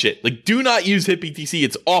dog shit. Like, do not use HitBTC.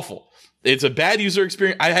 It's awful. It's a bad user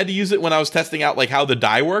experience. I had to use it when I was testing out, like, how the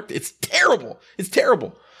DAI worked. It's terrible. It's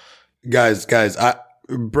terrible. Guys,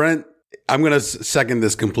 Brent, I'm going to second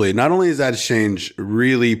this completely. Not only is that exchange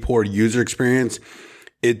really poor user experience,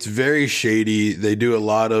 it's very shady. They do a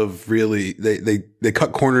lot of they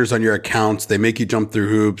cut corners on your accounts. They make you jump through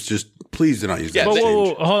hoops. Just please do not use that exchange.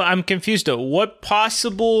 Whoa, hold on. I'm confused though. What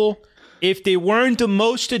possible, if they weren't the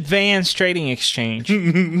most advanced trading exchange,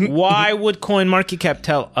 why would CoinMarketCap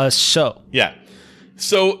tell us so? Yeah.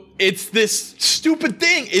 So it's this stupid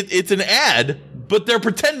thing. It's an ad, but they're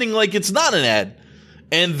pretending like it's not an ad.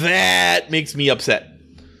 And that makes me upset.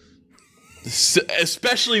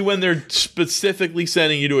 Especially when they're specifically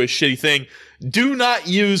sending you to a shitty thing. Do not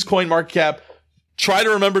use CoinMarketCap. Try to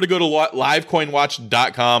remember to go to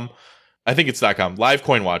livecoinwatch.com. I think it's .com.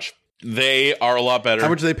 LiveCoinWatch. They are a lot better. How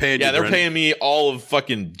much are they paying you? Yeah, they're Brent? paying me all of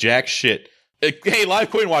fucking jack shit. Hey,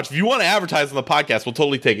 LiveCoinWatch, if you want to advertise on the podcast, we'll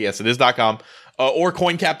totally take it. Yes, it is .com. Or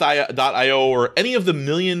CoinCap.io or any of the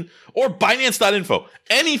million, or Binance.info.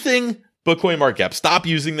 Anything but CoinMarketCap. Stop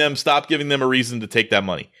using them. Stop giving them a reason to take that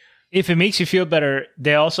money. If it makes you feel better,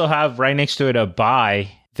 they also have right next to it a buy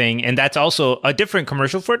thing, and that's also a different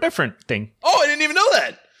commercial for a different thing. Oh, I didn't even know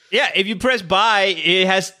that. Yeah, if you press buy, it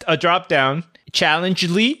has a drop down.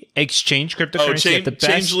 Challengely exchange cryptocurrency at the best.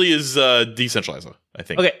 Changely is decentralized, I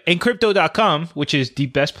think. Okay, and crypto.com, which is the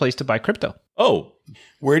best place to buy crypto. Oh.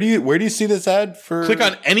 Where do you see this ad for? Click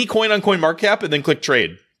on any coin on CoinMarketCap and then click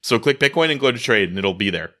trade. So click Bitcoin and go to trade, and it'll be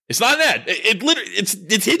there. It's not an ad. It literally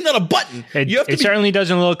it's hidden on a button. It certainly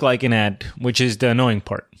doesn't look like an ad, which is the annoying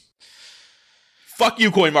part. Fuck you,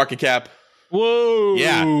 CoinMarketCap. Whoa.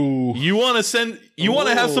 Yeah. You want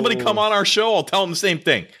to have somebody come on our show? I'll tell them the same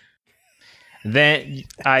thing. Then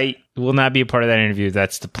I will not be a part of that interview.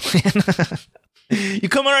 That's the plan. You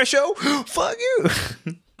come on our show? Fuck you.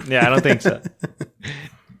 Yeah, I don't think so.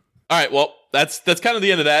 All right, well, that's kind of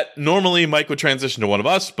the end of that. Normally, Mike would transition to one of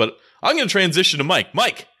us, but I'm going to transition to Mike.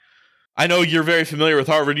 Mike, I know you're very familiar with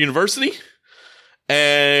Harvard University,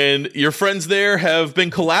 and your friends there have been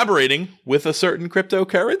collaborating with a certain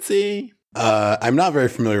cryptocurrency. I'm not very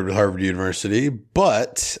familiar with Harvard University,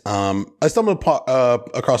 but I stumbled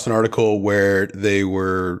across an article where they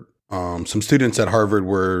were some students at Harvard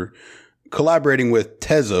were collaborating with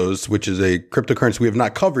Tezos, which is a cryptocurrency we have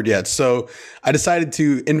not covered yet. So I decided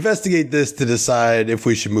to investigate this to decide if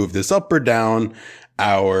we should move this up or down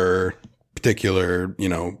our particular,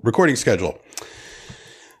 recording schedule.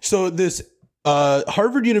 So this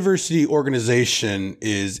Harvard University organization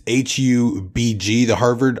is HUBG, the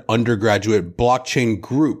Harvard Undergraduate Blockchain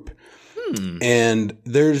Group. And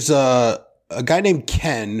there's a guy named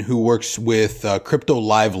Ken who works with Crypto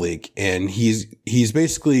Live Leak, and he's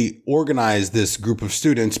basically organized this group of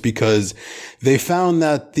students because they found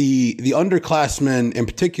that the underclassmen in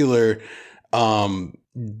particular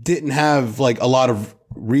didn't have like a lot of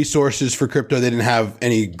resources for crypto. They didn't have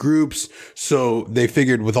any groups. So they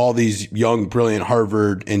figured with all these young, brilliant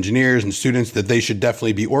Harvard engineers and students that they should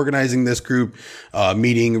definitely be organizing this group,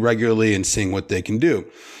 meeting regularly and seeing what they can do.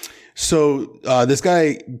 So this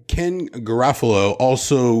guy, Ken Garofalo,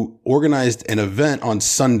 also organized an event on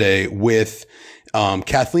Sunday with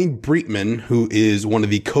Kathleen Breitman, who is one of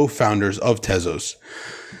the co-founders of Tezos.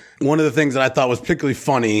 One of the things that I thought was particularly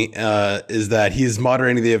funny is that he's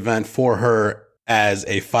moderating the event for her as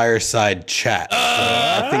a fireside chat. So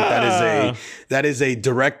I think that is a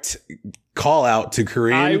direct call out to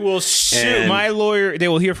Kareem. I will sue my lawyer. They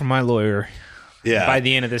will hear from my lawyer. Yeah, by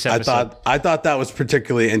the end of this episode. I thought that was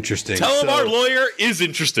particularly interesting. Tell him our lawyer is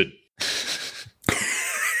interested.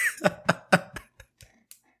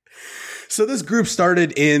 So this group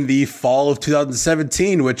started in the fall of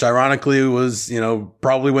 2017, which ironically was,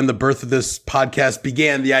 probably when the birth of this podcast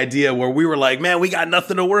began. The idea where we were like, man, we got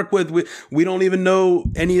nothing to work with. We don't even know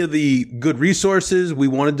any of the good resources. We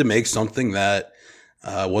wanted to make something that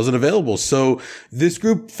wasn't available. So this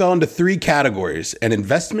group fell into three categories: an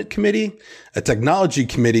investment committee, a technology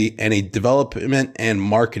committee, and a development and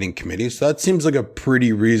marketing committee. So that seems like a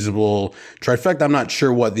pretty reasonable trifecta. I'm not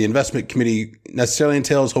sure what the investment committee necessarily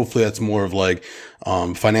entails. Hopefully that's more of like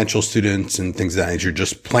financial students and things of that nature,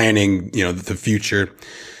 just planning, the future.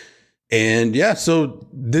 And yeah, so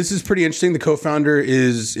this is pretty interesting. The co-founder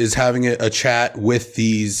is having a chat with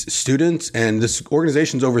these students, and this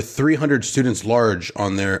organization's over 300 students large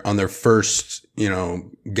on their first,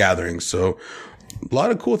 gathering. So a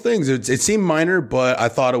lot of cool things. It seemed minor, but I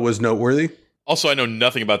thought it was noteworthy. Also, I know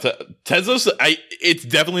nothing about Tezos. It's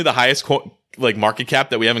definitely the highest market cap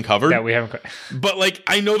that we haven't covered. But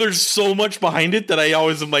I know there's so much behind it that I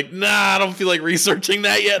always am like, nah, I don't feel like researching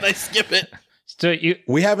that yet, and I skip it. So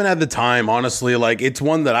we haven't had the time, honestly. It's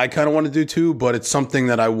one that I kind of want to do too, but it's something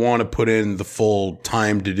that I want to put in the full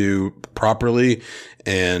time to do properly.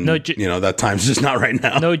 And, that time's just not right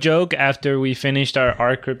now. No joke. After we finished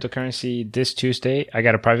our cryptocurrency this Tuesday, I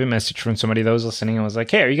got a private message from somebody that was listening and was like,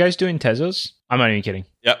 hey, are you guys doing Tezos? I'm not even kidding.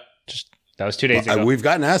 Yep. That was 2 days ago. We've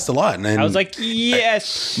gotten asked a lot. And I was like,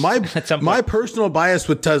 yes. My personal bias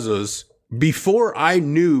with Tezos, before I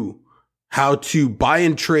knew how to buy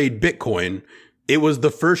and trade Bitcoin, it was the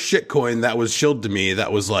first shitcoin that was shilled to me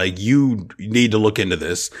that was like, you need to look into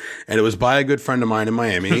this. And it was by a good friend of mine in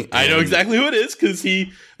Miami. I know exactly who it is, because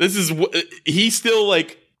he still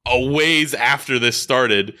a ways after this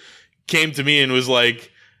started came to me and was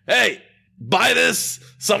like, hey, buy this.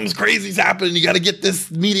 Something's crazy's happening. You got to get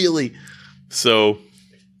this immediately. So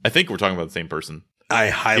I think we're talking about the same person. I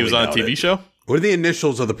highly He was on a TV show? What are the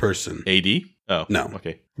initials of the person? AD? Oh, no.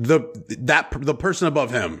 Okay. The person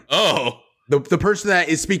above him. Oh, the person that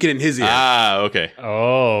is speaking in his ear. Ah, okay.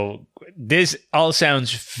 Oh, this all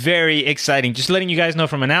sounds very exciting. Just letting you guys know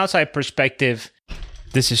from an outside perspective,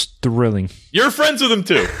 this is thrilling. You're friends with him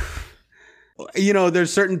too.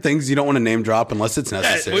 There's certain things you don't want to name drop unless it's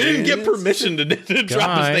necessary. We didn't get permission to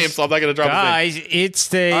drop his name, so I'm not going to drop his name. Guys,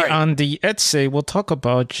 it's on the Etsy. We'll talk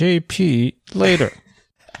about JP later.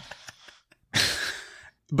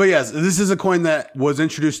 But yes, this is a coin that was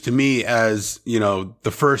introduced to me as,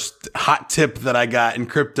 the first hot tip that I got in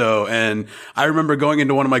crypto. And I remember going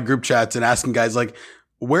into one of my group chats and asking guys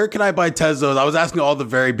where can I buy Tezos? I was asking all the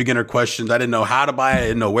very beginner questions. I didn't know how to buy it. I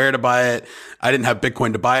didn't know where to buy it. I didn't have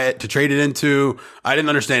Bitcoin to buy it, to trade it into. I didn't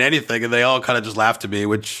understand anything. And they all kind of just laughed at me,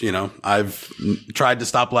 which, I've tried to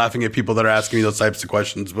stop laughing at people that are asking me those types of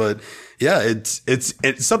questions. But yeah, it's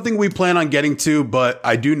something we plan on getting to, but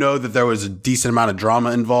I do know that there was a decent amount of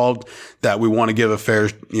drama involved that we want to give a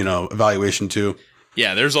fair, evaluation to.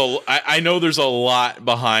 Yeah, I know there's a lot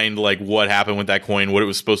behind what happened with that coin, what it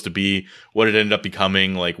was supposed to be, what it ended up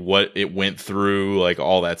becoming, what it went through,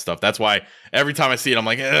 all that stuff. That's why every time I see it, I'm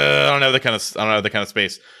like, I don't have that kind of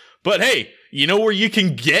space. But hey, you know where you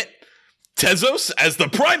can get Tezos as the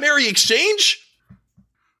primary exchange?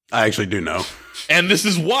 I actually do know. And this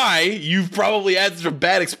is why you've probably had such a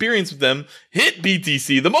bad experience with them. Hit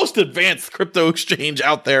BTC, the most advanced crypto exchange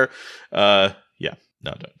out there. Yeah,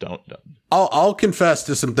 no, don't. I'll confess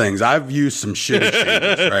to some things. I've used some shit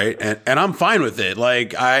exchanges, right? And I'm fine with it.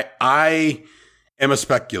 I am a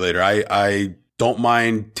speculator. I don't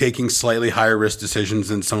mind taking slightly higher risk decisions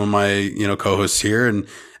than some of my, co-hosts here. And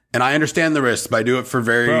I understand the risks, but I do it for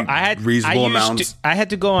very reasonable amounts. I had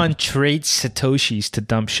to go on Trade Satoshis to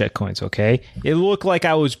dump shitcoins, okay? It looked like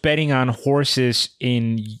I was betting on horses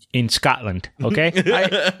in Scotland, okay?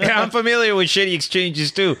 I'm familiar with shitty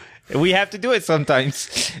exchanges too. We have to do it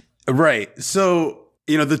sometimes. Right. So,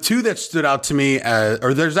 The two that stood out to me,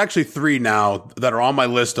 or there's actually three now that are on my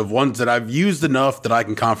list of ones that I've used enough that I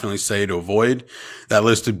can confidently say to avoid. That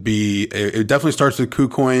list would be, it definitely starts with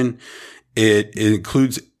KuCoin. It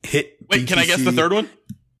includes HIT. Wait, can I guess the third one?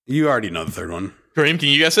 You already know the third one. Kareem, can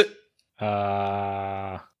you guess it?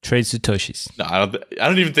 Trade Satoshis. No, I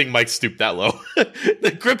don't even think Mike stooped that low.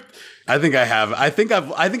 I think I have. I think I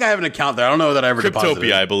have an account there. I don't know that I ever deposited.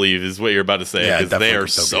 Cryptopia, I believe, is what you're about to say. Yeah, because they are Cryptopia.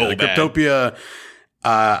 so bad.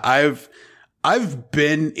 Cryptopia. I've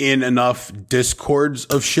been in enough discords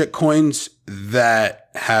of shitcoins that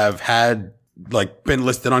have had been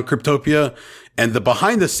listed on Cryptopia, and the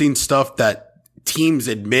behind the scenes stuff that teams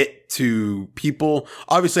admit to people.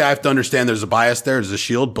 Obviously, I have to understand there's a bias there, there's a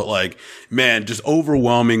shield, but just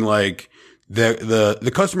overwhelming.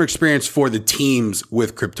 The customer experience for the teams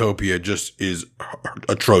with Cryptopia just is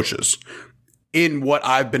atrocious. In what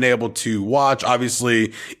I've been able to watch,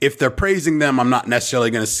 obviously, if they're praising them, I'm not necessarily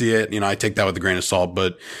going to see it. I take that with a grain of salt,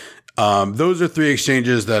 but those are three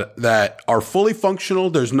exchanges that are fully functional.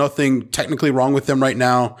 There's nothing technically wrong with them right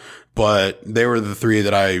now, but they were the three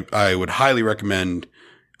that I would highly recommend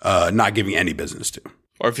not giving any business to.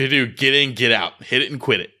 Or if you do, get in, get out, hit it and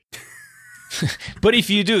quit it. But if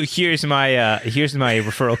you do, here's my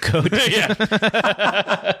referral code.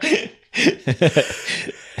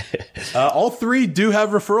 All three do have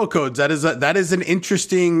referral codes. That is an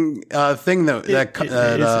interesting thing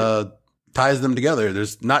that ties them together.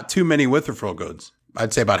 There's not too many with referral codes.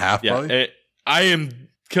 I'd say about half. Probably. I am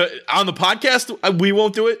on the podcast. We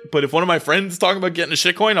won't do it. But if one of my friends is talking about getting a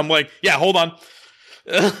shitcoin, I'm like, yeah, hold on.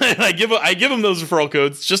 And I give them those referral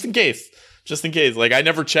codes just in case. I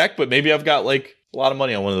never check, but maybe I've got a lot of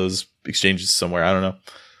money on one of those exchanges somewhere. I don't know.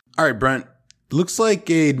 All right, Brent. Looks like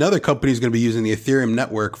another company is going to be using the Ethereum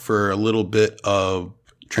network for a little bit of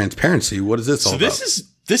transparency. What is this all about?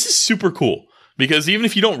 This is super cool because even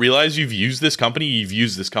if you don't realize you've used this company, you've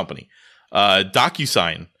used this company.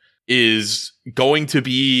 DocuSign is going to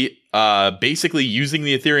be basically using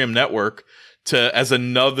the Ethereum network as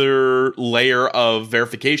another layer of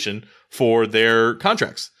verification for their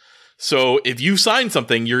contracts. So if you sign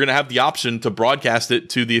something, you're going to have the option to broadcast it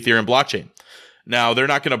to the Ethereum blockchain. Now, they're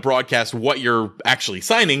not going to broadcast what you're actually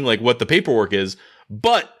signing, what the paperwork is,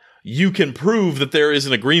 but you can prove that there is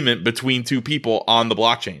an agreement between two people on the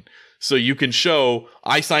blockchain. So you can show,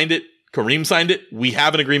 I signed it, Kareem signed it, we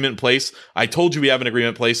have an agreement in place, I told you we have an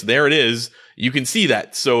agreement in place, there it is, you can see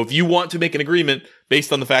that. So if you want to make an agreement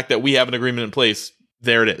based on the fact that we have an agreement in place,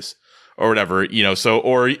 there it is, or whatever,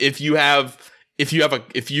 or if you are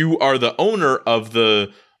the owner of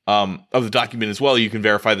the document as well, you can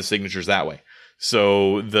verify the signatures that way.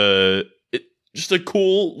 So just a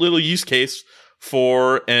cool little use case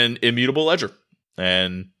for an immutable ledger,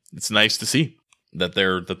 and it's nice to see that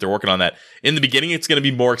they're working on that. In the beginning, it's going to be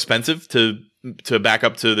more expensive to back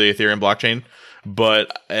up to the Ethereum blockchain,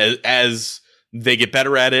 but as they get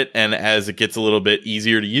better at it and as it gets a little bit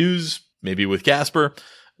easier to use, maybe with Casper,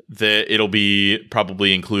 it'll be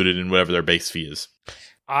probably included in whatever their base fee is.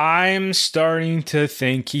 I'm starting to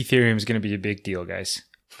think Ethereum is going to be a big deal, guys.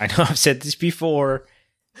 I know I've said this before,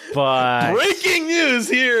 but breaking news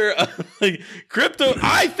here. Crypto,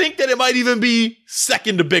 I think that it might even be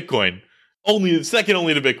second to Bitcoin. Second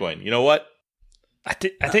only to Bitcoin. You know what? I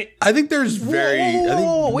think there's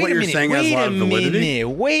what you're saying has a lot of validity.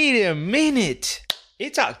 Wait a minute.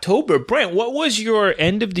 It's October. Brent, what was your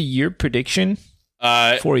end of the year prediction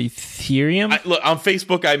for Ethereum? Look, on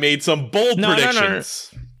Facebook, I made some bold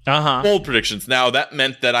predictions. No. Bold predictions. Now, that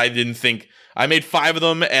meant that I didn't think... I made 5 of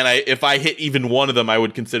them, and if I hit even one of them, I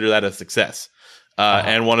would consider that a success.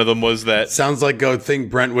 And one of them was that... Sounds like a thing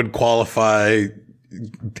Brent would qualify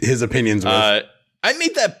his opinions with. I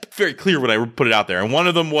made that very clear when I put it out there. And one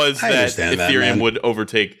of them was that Ethereum would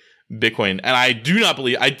overtake Bitcoin. And I do not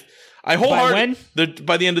believe... I wholeheartedly...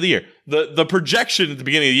 By the end of the year. The projection at the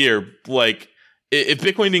beginning of the year, if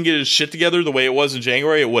Bitcoin didn't get its shit together the way it was in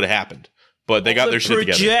January, it would have happened. But they got their shit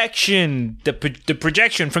together. The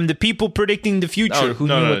projection from the people predicting the future who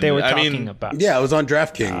knew what they were talking about. Yeah, it was on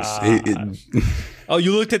DraftKings. Oh,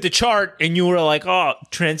 you looked at the chart and you were like, oh,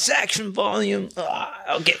 transaction volume.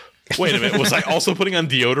 Okay. Wait a minute. Was I also putting on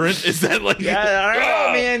deodorant? Is that Yeah, I don't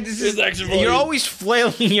know, man. You're always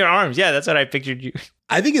flailing your arms. Yeah, that's what I pictured you.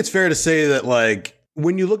 I think it's fair to say that,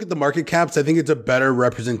 when you look at the market caps, I think it's a better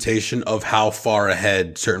representation of how far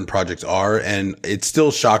ahead certain projects are. And it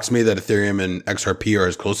still shocks me that Ethereum and XRP are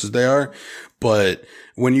as close as they are. But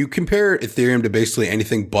when you compare Ethereum to basically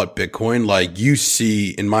anything but Bitcoin, you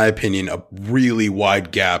see, in my opinion, a really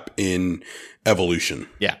wide gap in evolution.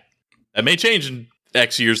 Yeah. That may change in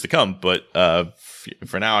X years to come. But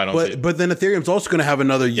for now, I don't see it. But then Ethereum's also going to have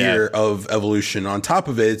another year of evolution on top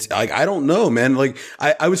of it. It's like, I don't know, man. Like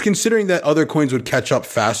I was considering that other coins would catch up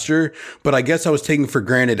faster, but I guess I was taking for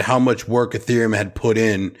granted how much work Ethereum had put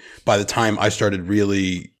in by the time I started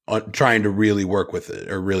really trying to really work with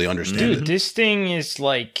it or really understand it. This thing is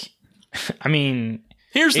like, I mean,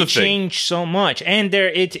 here's the thing. It changed so much, and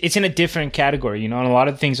it's in a different category, and a lot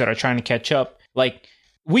of things that are trying to catch up. Like,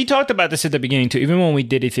 we talked about this at the beginning too, even when we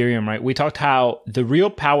did Ethereum, right? We talked how the real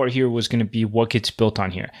power here was going to be what gets built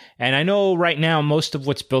on here. And I know right now most of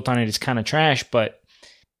what's built on it is kind of trash, but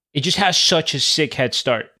it just has such a sick head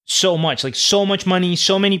start. So much money,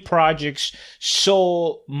 so many projects,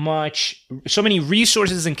 so many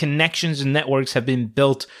resources and connections and networks have been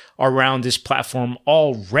built around this platform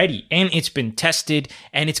already. And it's been tested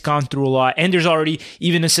and it's gone through a lot. And there's already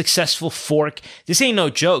even a successful fork. This ain't no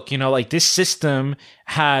joke, like this system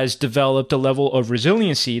has developed a level of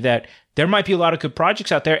resiliency that there might be a lot of good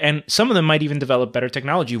projects out there, and some of them might even develop better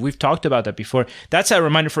technology. We've talked about that before. That's a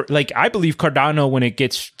reminder for, I believe Cardano, when it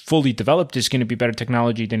gets fully developed, is going to be better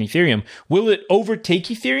technology than Ethereum. Will it overtake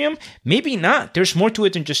Ethereum? Maybe not. There's more to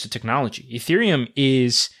it than just the technology. Ethereum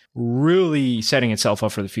is really setting itself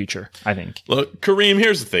up for the future, I think. Look, Kareem,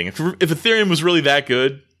 here's the thing. If Ethereum was really that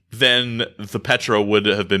good, then the Petra would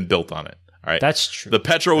have been built on it. All right? That's true. The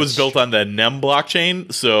Petra was built on the NEM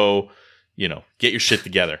blockchain, so, get your shit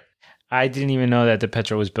together. I didn't even know that the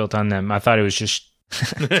Petra was built on them. I thought it was just.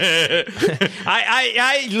 I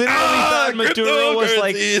literally thought Maduro was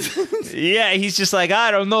like, he's just like,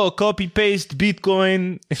 I don't know, copy paste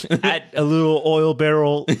Bitcoin at a little oil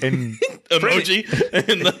barrel and emoji,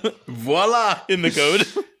 voila, in the code.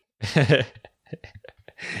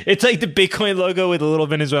 It's like the Bitcoin logo with a little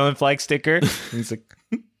Venezuelan flag sticker. He's like,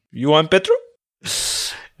 you want Petro?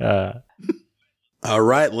 All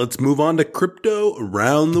right, let's move on to crypto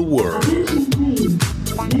around the world.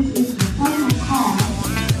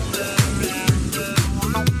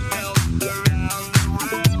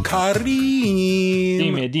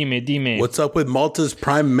 Kareem. Dime. What's up with Malta's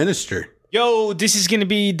prime minister? Yo, this is going to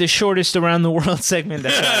be the shortest around the world segment.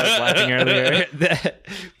 That's why I was laughing earlier.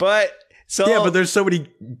 But there's so many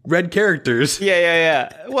red characters.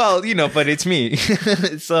 Yeah. Well, but it's me.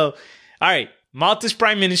 So, all right. Malta's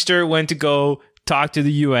prime minister went to go talk to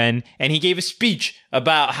the UN, and he gave a speech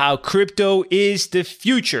about how crypto is the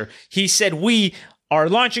future. He said, we are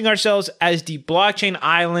launching ourselves as the blockchain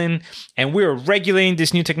island, and we're regulating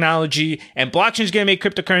this new technology, and blockchain is going to make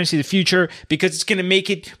cryptocurrency the future because it's going to make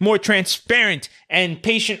it more transparent and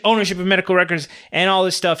patient ownership of medical records and all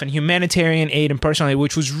this stuff, and humanitarian aid and personal aid,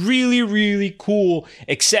 which was really, really cool,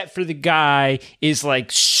 except for the guy is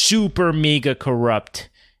like super mega corrupt.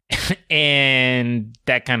 And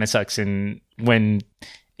that kind of sucks. And when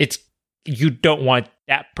you don't want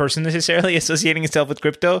that person necessarily associating itself with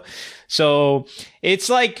crypto. So it's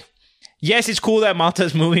like, yes, it's cool that Malta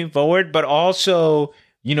is moving forward, but also,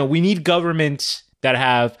 we need governments that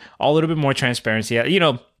have a little bit more transparency.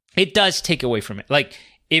 It does take away from it. Like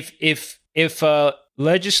if a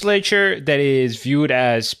legislature that is viewed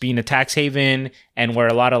as being a tax haven and where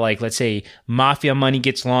a lot of let's say mafia money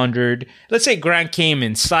gets laundered, let's say Grand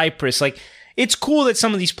Cayman, Cyprus, it's cool that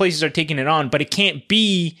some of these places are taking it on, but it can't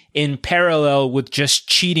be in parallel with just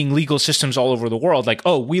cheating legal systems all over the world. Like,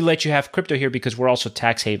 oh, we let you have crypto here because we're also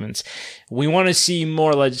tax havens. We want to see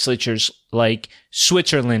more legislatures like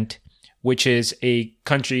Switzerland, which is a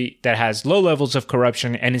country that has low levels of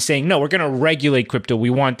corruption and is saying, no, we're going to regulate crypto. We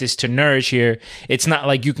want this to nourish here. It's not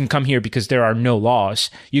like you can come here because there are no laws.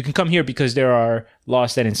 You can come here because there are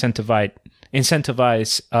laws that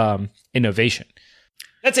incentivize innovation.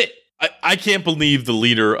 That's it. I can't believe the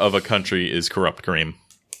leader of a country is corrupt, Kareem.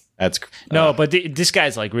 That's no, but this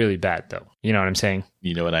guy's really bad, though. You know what I'm saying?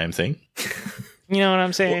 You know what I am saying? You know what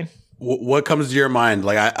I'm saying? What comes to your mind?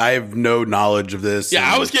 I have no knowledge of this.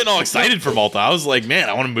 Yeah, I was getting all excited for Malta. I was like, man,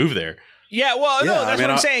 I want to move there. Yeah, well, no, that's what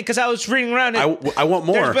I'm saying, because I was reading around it. I want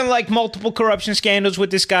more. There's been multiple corruption scandals with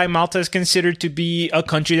this guy. Malta is considered to be a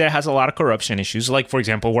country that has a lot of corruption issues, like, for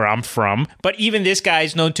example, where I'm from. But even this guy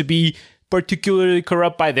is known to be particularly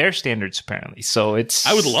corrupt by their standards, apparently. So it's...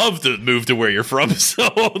 I would love to move to where you're from, so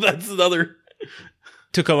that's another...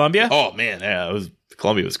 To Colombia? Oh, man, yeah,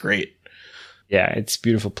 Colombia was great. Yeah, it's a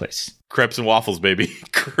beautiful place. Crepes and waffles, baby.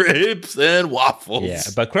 Crepes and waffles. Yeah,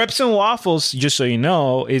 but crepes and waffles, just so you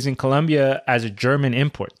know, is in Colombia as a German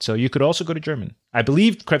import. So you could also go to German. I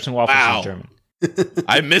believe crepes and waffles is German.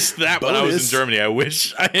 I missed that when I was in Germany. I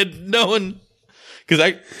wish I had known.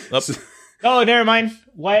 Because Oh, never mind.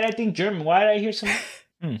 Why did I think German? Why did I hear some...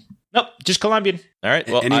 Nope, just Colombian. All right.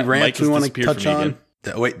 Well, any rants we want to touch on?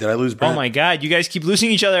 Wait, did I lose Brent? Oh my God, you guys keep losing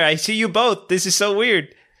each other. I see you both. This is so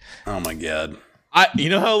weird. Oh my God. You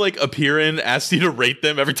know how like Appearin asks you to rate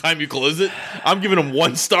them every time you close it? I'm giving them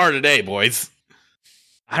 1 star today, boys.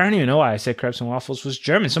 I don't even know why I said Crepes and Waffles was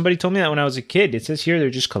German. Somebody told me that when I was a kid. It says here they're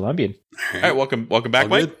just Colombian. All right, welcome back, All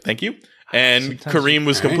Mike. good? Thank you. And Sometimes- Kareem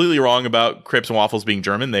was completely wrong about Crepes and Waffles being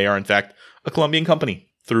German. They are, in fact, a Colombian company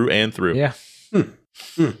through and through. Yeah.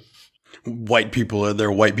 White people are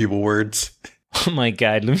their white people words. Oh my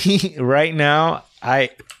God. Let me right now.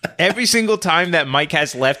 Every single time that Mike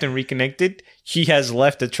has left and reconnected, he has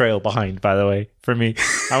left a trail behind, by the way, for me.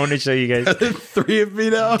 I want to show you guys. 3 of me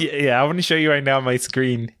now? Yeah, I want to show you right now on my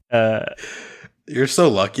screen. You're so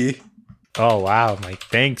lucky. Oh, wow, Mike.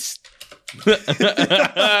 Thanks.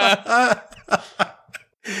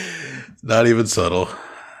 Not even subtle.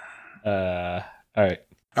 All right.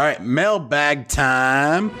 All right, mailbag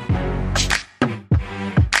time.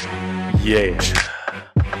 Yeah.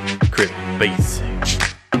 Crip Basic.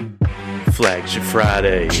 Flagship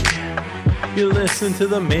Friday. You listen to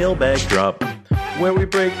the mailbag drop, where we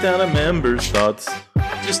break down a member's thoughts.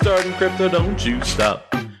 Just starting crypto, don't you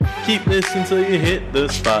stop. Keep listening till you hit the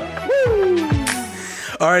spot. Woo!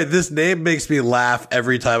 All right, this name makes me laugh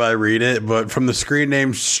every time I read it, but from the screen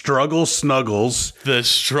name Struggle Snuggles. The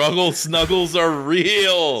struggle snuggles are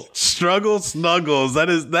real. Struggle Snuggles.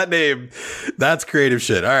 That name. That's creative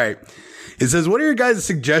shit. All right. It says, what are your guys'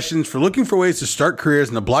 suggestions for looking for ways to start careers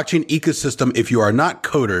in the blockchain ecosystem if you are not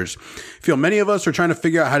coders? I feel many of us are trying to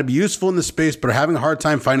figure out how to be useful in this space, but are having a hard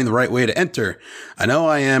time finding the right way to enter. I know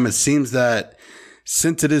I am. It seems that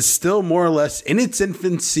since it is still more or less in its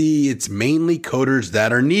infancy, it's mainly coders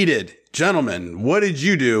that are needed. Gentlemen, what did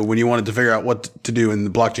you do when you wanted to figure out what to do in the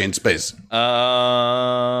blockchain space?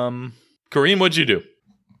 Kareem, what'd you do?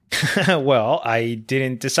 Well, I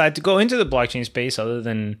didn't decide to go into the blockchain space other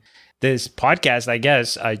than this podcast, I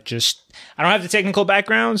guess. I don't have the technical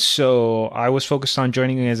background, so I was focused on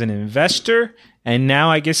joining as an investor. And now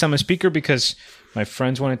I guess I'm a speaker because my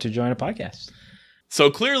friends wanted to join a podcast. So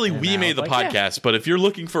clearly we made the podcast, but if you're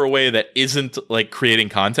looking for a way that isn't like creating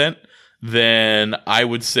content, then I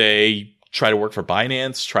would say try to work for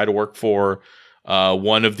Binance, try to work for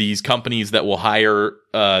one of these companies that will hire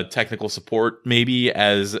technical support maybe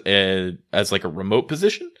as like a remote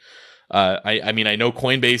position. I mean, I know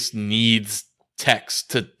Coinbase needs techs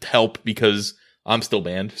to help because I'm still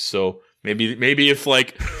banned. So maybe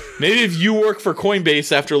if you work for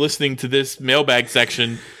Coinbase after listening to this mailbag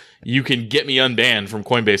section, you can get me unbanned from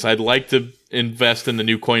Coinbase. I'd like to invest in the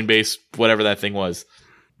new Coinbase, whatever that thing was.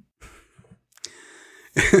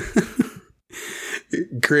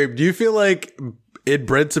 Kareem, do you feel like, in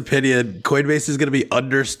Brent's opinion, Coinbase is going to be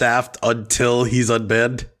understaffed until he's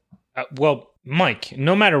unbanned? Well, Mike,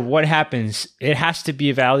 no matter what happens, it has to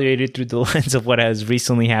be evaluated through the lens of what has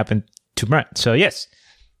recently happened to Brent. So, yes.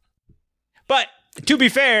 But to be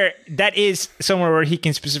fair, that is somewhere where he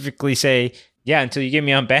can specifically say, yeah, until you get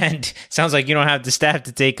me unbanned. Sounds like you don't have the staff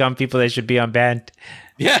to take on people that should be unbanned.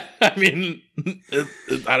 Yeah, I mean,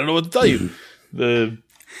 I don't know what to tell you.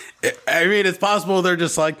 I mean, it's possible they're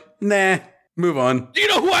just like, nah, move on. Do you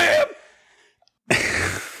know who I am?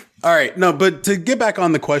 All right. No, but to get back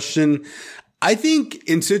on the question, I think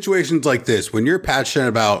in situations like this, when you're passionate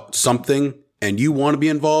about something and you want to be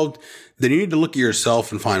involved, then you need to look at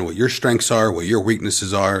yourself and find what your strengths are, what your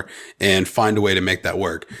weaknesses are, and find a way to make that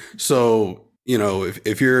work. So, you know,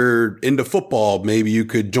 if you're into football, maybe you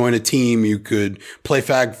could join a team. You could play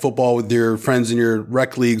flag football with your friends in your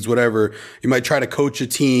rec leagues, whatever. You might try to coach a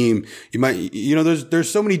team. You might, you know,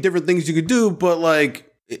 there's so many different things you could do, but like,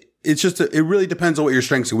 it's just, it really depends on what your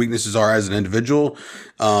strengths and weaknesses are as an individual.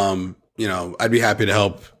 You know, I'd be happy to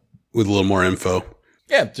help with a little more info.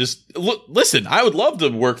 Yeah, just listen, I would love to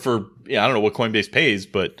work for, I don't know what Coinbase pays,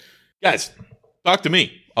 but guys, talk to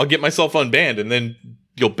me. I'll get myself unbanned and then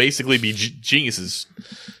you'll basically be geniuses.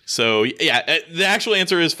 So yeah, the actual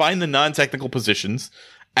answer is find the non-technical positions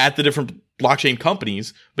at the different blockchain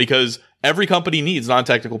companies because every company needs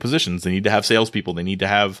non-technical positions. They need to have salespeople. They need to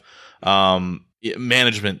have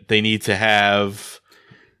management. They need to have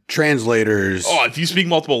translators. Oh, if you speak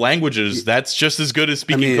multiple languages, that's just as good as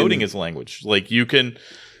speaking coding as a language. Like you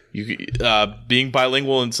being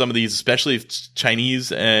bilingual in some of these, especially if it's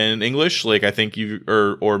Chinese and English, like I think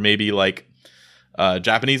or maybe like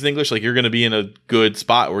Japanese and English, like you're going to be in a good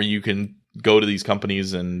spot where you can go to these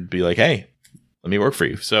companies and be like, hey, let me work for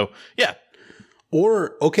you. So yeah.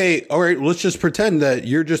 Or, okay, all right, let's just pretend that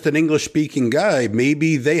you're just an English-speaking guy.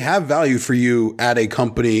 Maybe they have value for you at a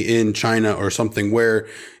company in China or something where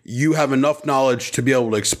you have enough knowledge to be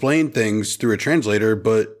able to explain things through a translator,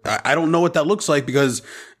 but I don't know what that looks like because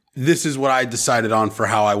this is what I decided on for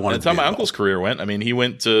how I wanted That's to how be my involved. uncle's career went. I mean, he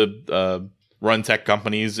went to run tech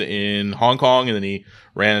companies in Hong Kong, and then he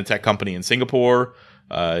ran a tech company in Singapore.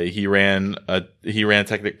 He ran a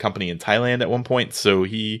tech company in Thailand at one point. So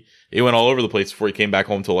he went all over the place before he came back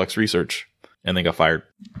home to Lex Research, and then got fired.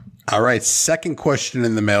 All right, second question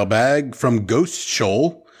in the mailbag from Ghost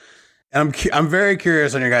Shoal. And I'm very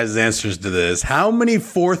curious on your guys' answers to this. How many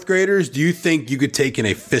fourth graders do you think you could take in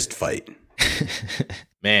a fist fight?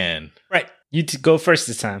 Man. Right. You go first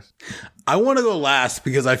this time. I want to go last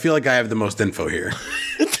because I feel like I have the most info here.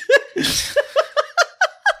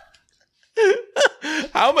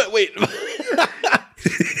 How much? Wait.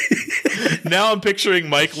 Now I'm picturing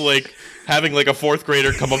Mike like having like a fourth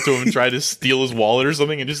grader come up to him and try to steal his wallet or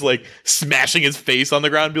something, and just like smashing his face on the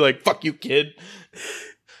ground and be like, "Fuck you, kid."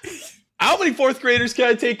 How many fourth graders can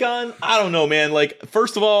I take on? I don't know, man. Like,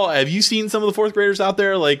 first of all, have you seen some of the fourth graders out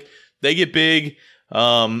there? Like, they get big.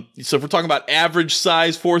 So if we're talking about average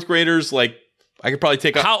size fourth graders, like, I could probably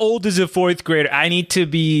take on. How old is a fourth grader? I need to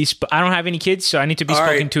be. I don't have any kids, so I need to be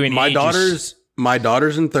spoken to in ages. My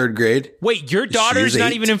daughter's in third grade. Wait, your daughter's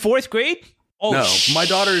not even in fourth grade? Oh, no, my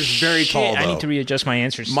daughter is very tall, though. I need to readjust my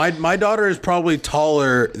answers. My daughter is probably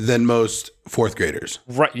taller than most fourth graders.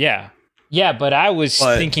 Right? Yeah. Yeah, but I was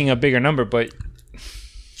thinking a bigger number, but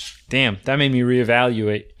damn, that made me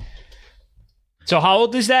reevaluate. So how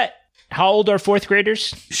old is that? How old are fourth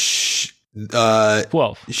graders?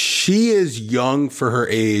 12. She is young for her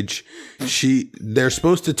age. They're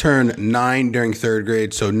supposed to turn 9 during third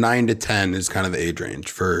grade, so 9 to 10 is kind of the age range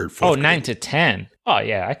for fourth grade. 9 to 10. Oh,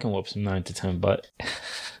 yeah, I can whoop some 9 to 10, but...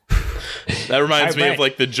 That reminds me of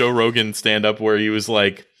like the Joe Rogan stand-up where he's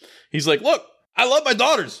like, look, I love my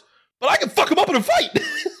daughters, but I can fuck them up in a fight.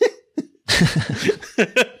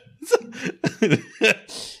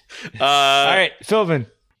 All right, Philvin.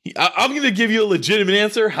 I'm going to give you a legitimate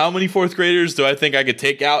answer. How many fourth graders do I think I could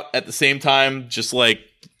take out at the same time? Just like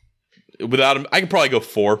without them, I could probably go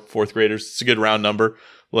 4 fourth graders. It's a good round number.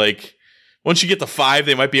 Like once you get to 5,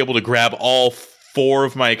 they might be able to grab all 4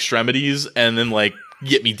 of my extremities and then like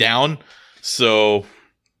get me down. So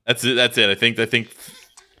that's it. I think.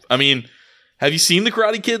 I mean, have you seen the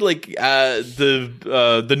Karate Kid? Like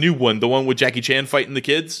the new one, the one with Jackie Chan fighting the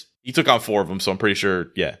kids. He took on 4 of them, so I'm pretty sure.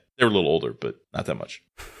 Yeah, they're a little older, but not that much.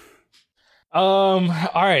 All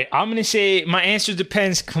right. I'm going to say my answer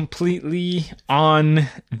depends completely on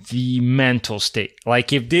the mental state.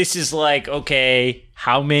 Like if this is like, okay,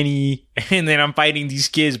 how many, and then I'm fighting these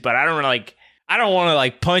kids, but I don't want to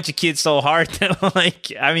like punch a kid so hard that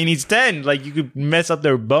like, I mean, he's 10, like you could mess up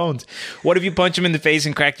their bones. What if you punch him in the face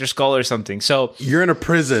and crack their skull or something? So you're in a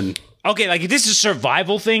prison. Okay. Like if this is a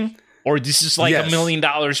survival thing, or this is like $1 million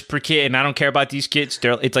per kid, and I don't care about these kids.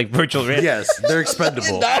 It's like virtual reality. Yes, they're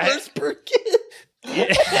expendable. $1 per kid.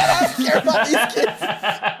 I don't care about these kids.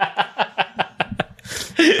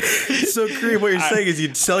 So, Kareem, what you're saying is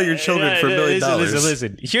you'd sell your children for $1 million.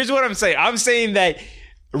 Listen. Here's what I'm saying. I'm saying that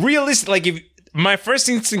realistic. Like if my first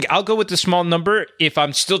instinct, I'll go with the small number if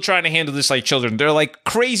I'm still trying to handle this like children. They're like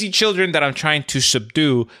crazy children that I'm trying to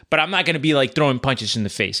subdue, but I'm not going to be like throwing punches in the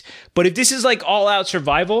face. But if this is like all out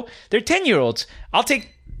survival, they're 10-year-olds. I'll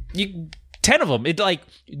take 10 of them. It like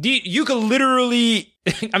you could literally.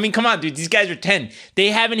 I mean, come on, dude. These guys are 10. They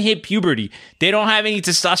haven't hit puberty. They don't have any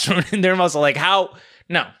testosterone in their muscle. Like how?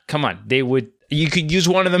 No, come on. They would. You could use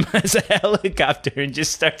one of them as a helicopter and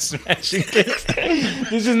just start smashing kids.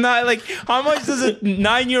 This is not like, how much does a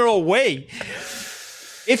 9-year-old weigh?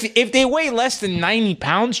 If they weigh less than 90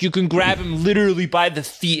 pounds, you can grab him literally by the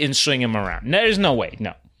feet and swing him around. There's no way,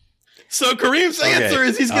 no. So Kareem's answer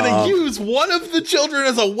is he's going to use one of the children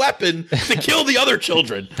as a weapon to kill the other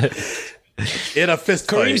children. In a fist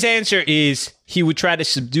fight. Kareem's answer is he would try to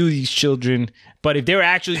subdue these children, but if they were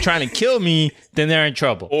actually trying to kill me, then they're in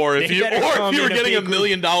trouble. Or if you were getting $1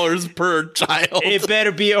 million per child. It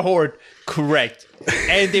better be a horde. Correct.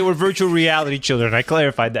 And they were virtual reality children. I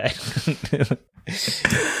clarified that.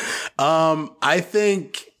 I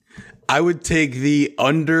think I would take the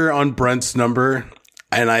under on Brent's number,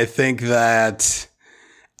 and I think that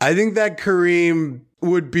Kareem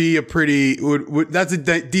would be a pretty that's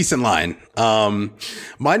a decent line.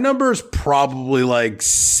 My number is probably like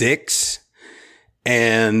 6.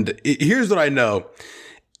 And here's what I know.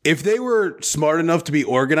 If they were smart enough to be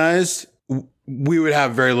organized, we would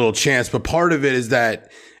have very little chance. But part of it is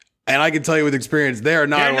that, and I can tell you with experience, they are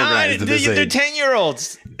not organized. They're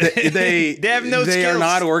 10-year-olds. They have no skills. They are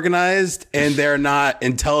not organized, and they're not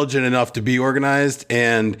intelligent enough to be organized.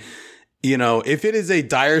 And, you know, if it is a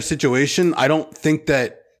dire situation, I don't think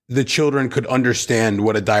that the children could understand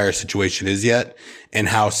what a dire situation is yet and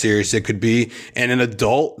how serious it could be. And an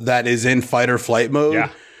adult that is in fight or flight mode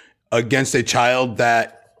against a child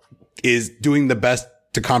that is doing the best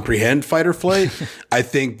to comprehend fight or flight, I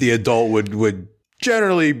think the adult would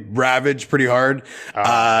generally ravage pretty hard.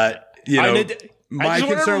 My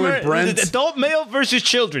concern with Brent, adult male versus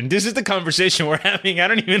children. This is the conversation we're having. I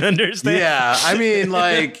don't even understand. Yeah, I mean,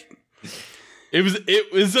 like,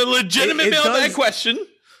 it was a legitimate mailbag question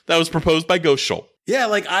that was proposed by Ghost Shoal. Yeah,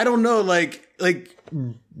 like, I don't know, like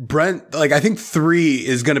Brent, like, I think 3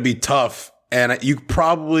 is going to be tough, and you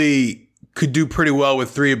probably could do pretty well with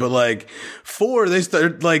 3, but like 4,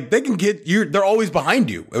 they can get you. They're always behind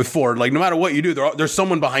you with 4. Like, no matter what you do, there's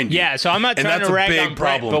someone behind you. Yeah, so I'm not trying to rag on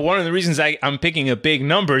Brent, but one of the reasons I'm picking a big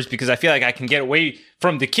number is because I feel like I can get away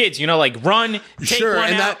from the kids. You know, like run, take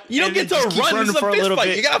one out. You don't get to run. This is a fist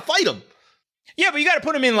fight. You gotta fight them. Yeah, but you got to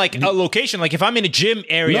put them in like a location. Like if I'm in a gym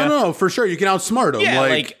area. No, for sure. You can outsmart them. Yeah,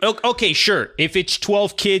 like okay, sure. If it's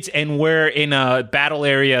 12 kids and we're in a battle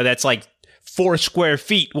area that's like 4 square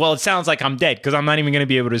feet, well, it sounds like I'm dead because I'm not even going to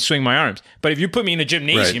be able to swing my arms. But if you put me in a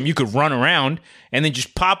gymnasium, you could run around and then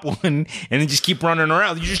just pop one and then just keep running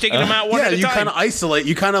around. You're just taking them out one at a time. Yeah, you kind of isolate.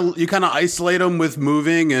 You kind of isolate them with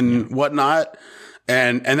moving and whatnot.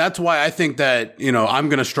 And that's why I think that, you know, I'm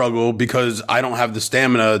going to struggle because I don't have the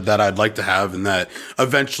stamina that I'd like to have, and that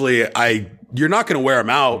eventually you're not going to wear them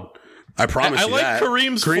out. I promise you that. I like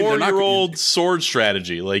Kareem's 4-year-old sword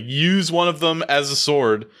strategy. Like, use one of them as a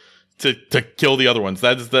sword to kill the other ones.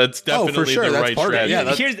 That's definitely for sure. the right strategy. Yeah,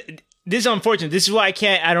 this is unfortunate. This is why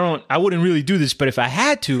I wouldn't really do this, but if I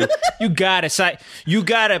had to, you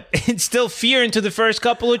gotta instill fear into the first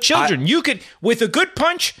couple of children. You could, with a good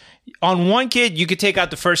punch on one kid, you could take out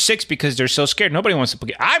the first 6 because they're so scared. Nobody wants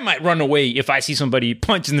to. I might run away if I see somebody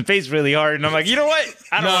punch in the face really hard, and I'm like, you know what?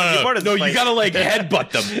 I don't want to be part of this. No, you gotta like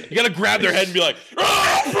headbutt them. You gotta grab their head and be like,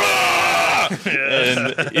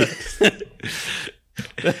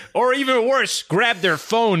 or even worse, grab their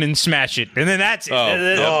phone and smash it, and then that's it.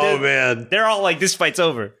 Oh man, they're all like, this fight's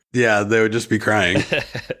over. Yeah, they would just be crying.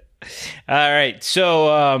 All right,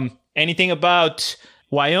 so anything about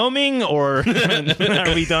Wyoming, or are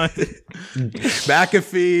we done?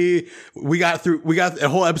 McAfee. We got a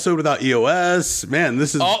whole episode without EOS. Man,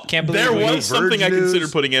 this is can't believe there was something I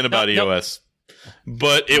considered putting in about EOS,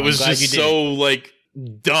 but it was just so like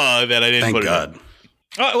duh that I didn't put it in.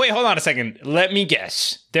 Oh, wait, hold on a second. Let me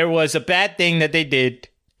guess. There was a bad thing that they did,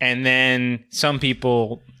 and then some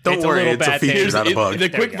people. Don't worry, it's a feature, not a bug. The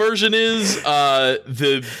quick version is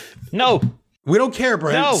No. We don't care,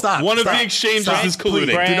 Brent. No. Stop. One of the exchanges is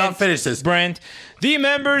colluding. Brent, do not finish this. Brent, the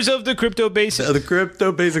members of the Crypto Basic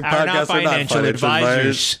Podcast are not financial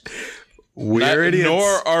advisors. We're idiots.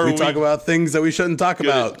 Nor are we talk about things that we shouldn't talk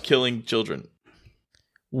about. Killing children.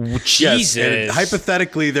 Jesus. Yes,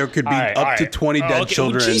 hypothetically, there could be up to 20 dead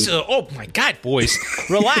children. Oh my God, boys.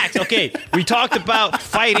 Relax. Okay, we talked about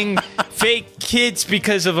fighting fake kids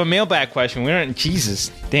because of a mailbag question. We aren't.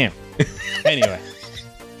 Jesus. Damn. Anyway,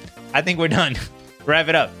 I think we're done. Wrap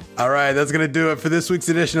it up. All right, that's going to do it for this week's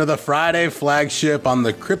edition of the Friday Flagship on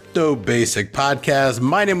the Crypto Basic Podcast.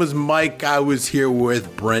 My name was Mike. I was here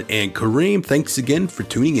with Brent and Kareem. Thanks again for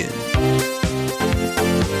tuning in.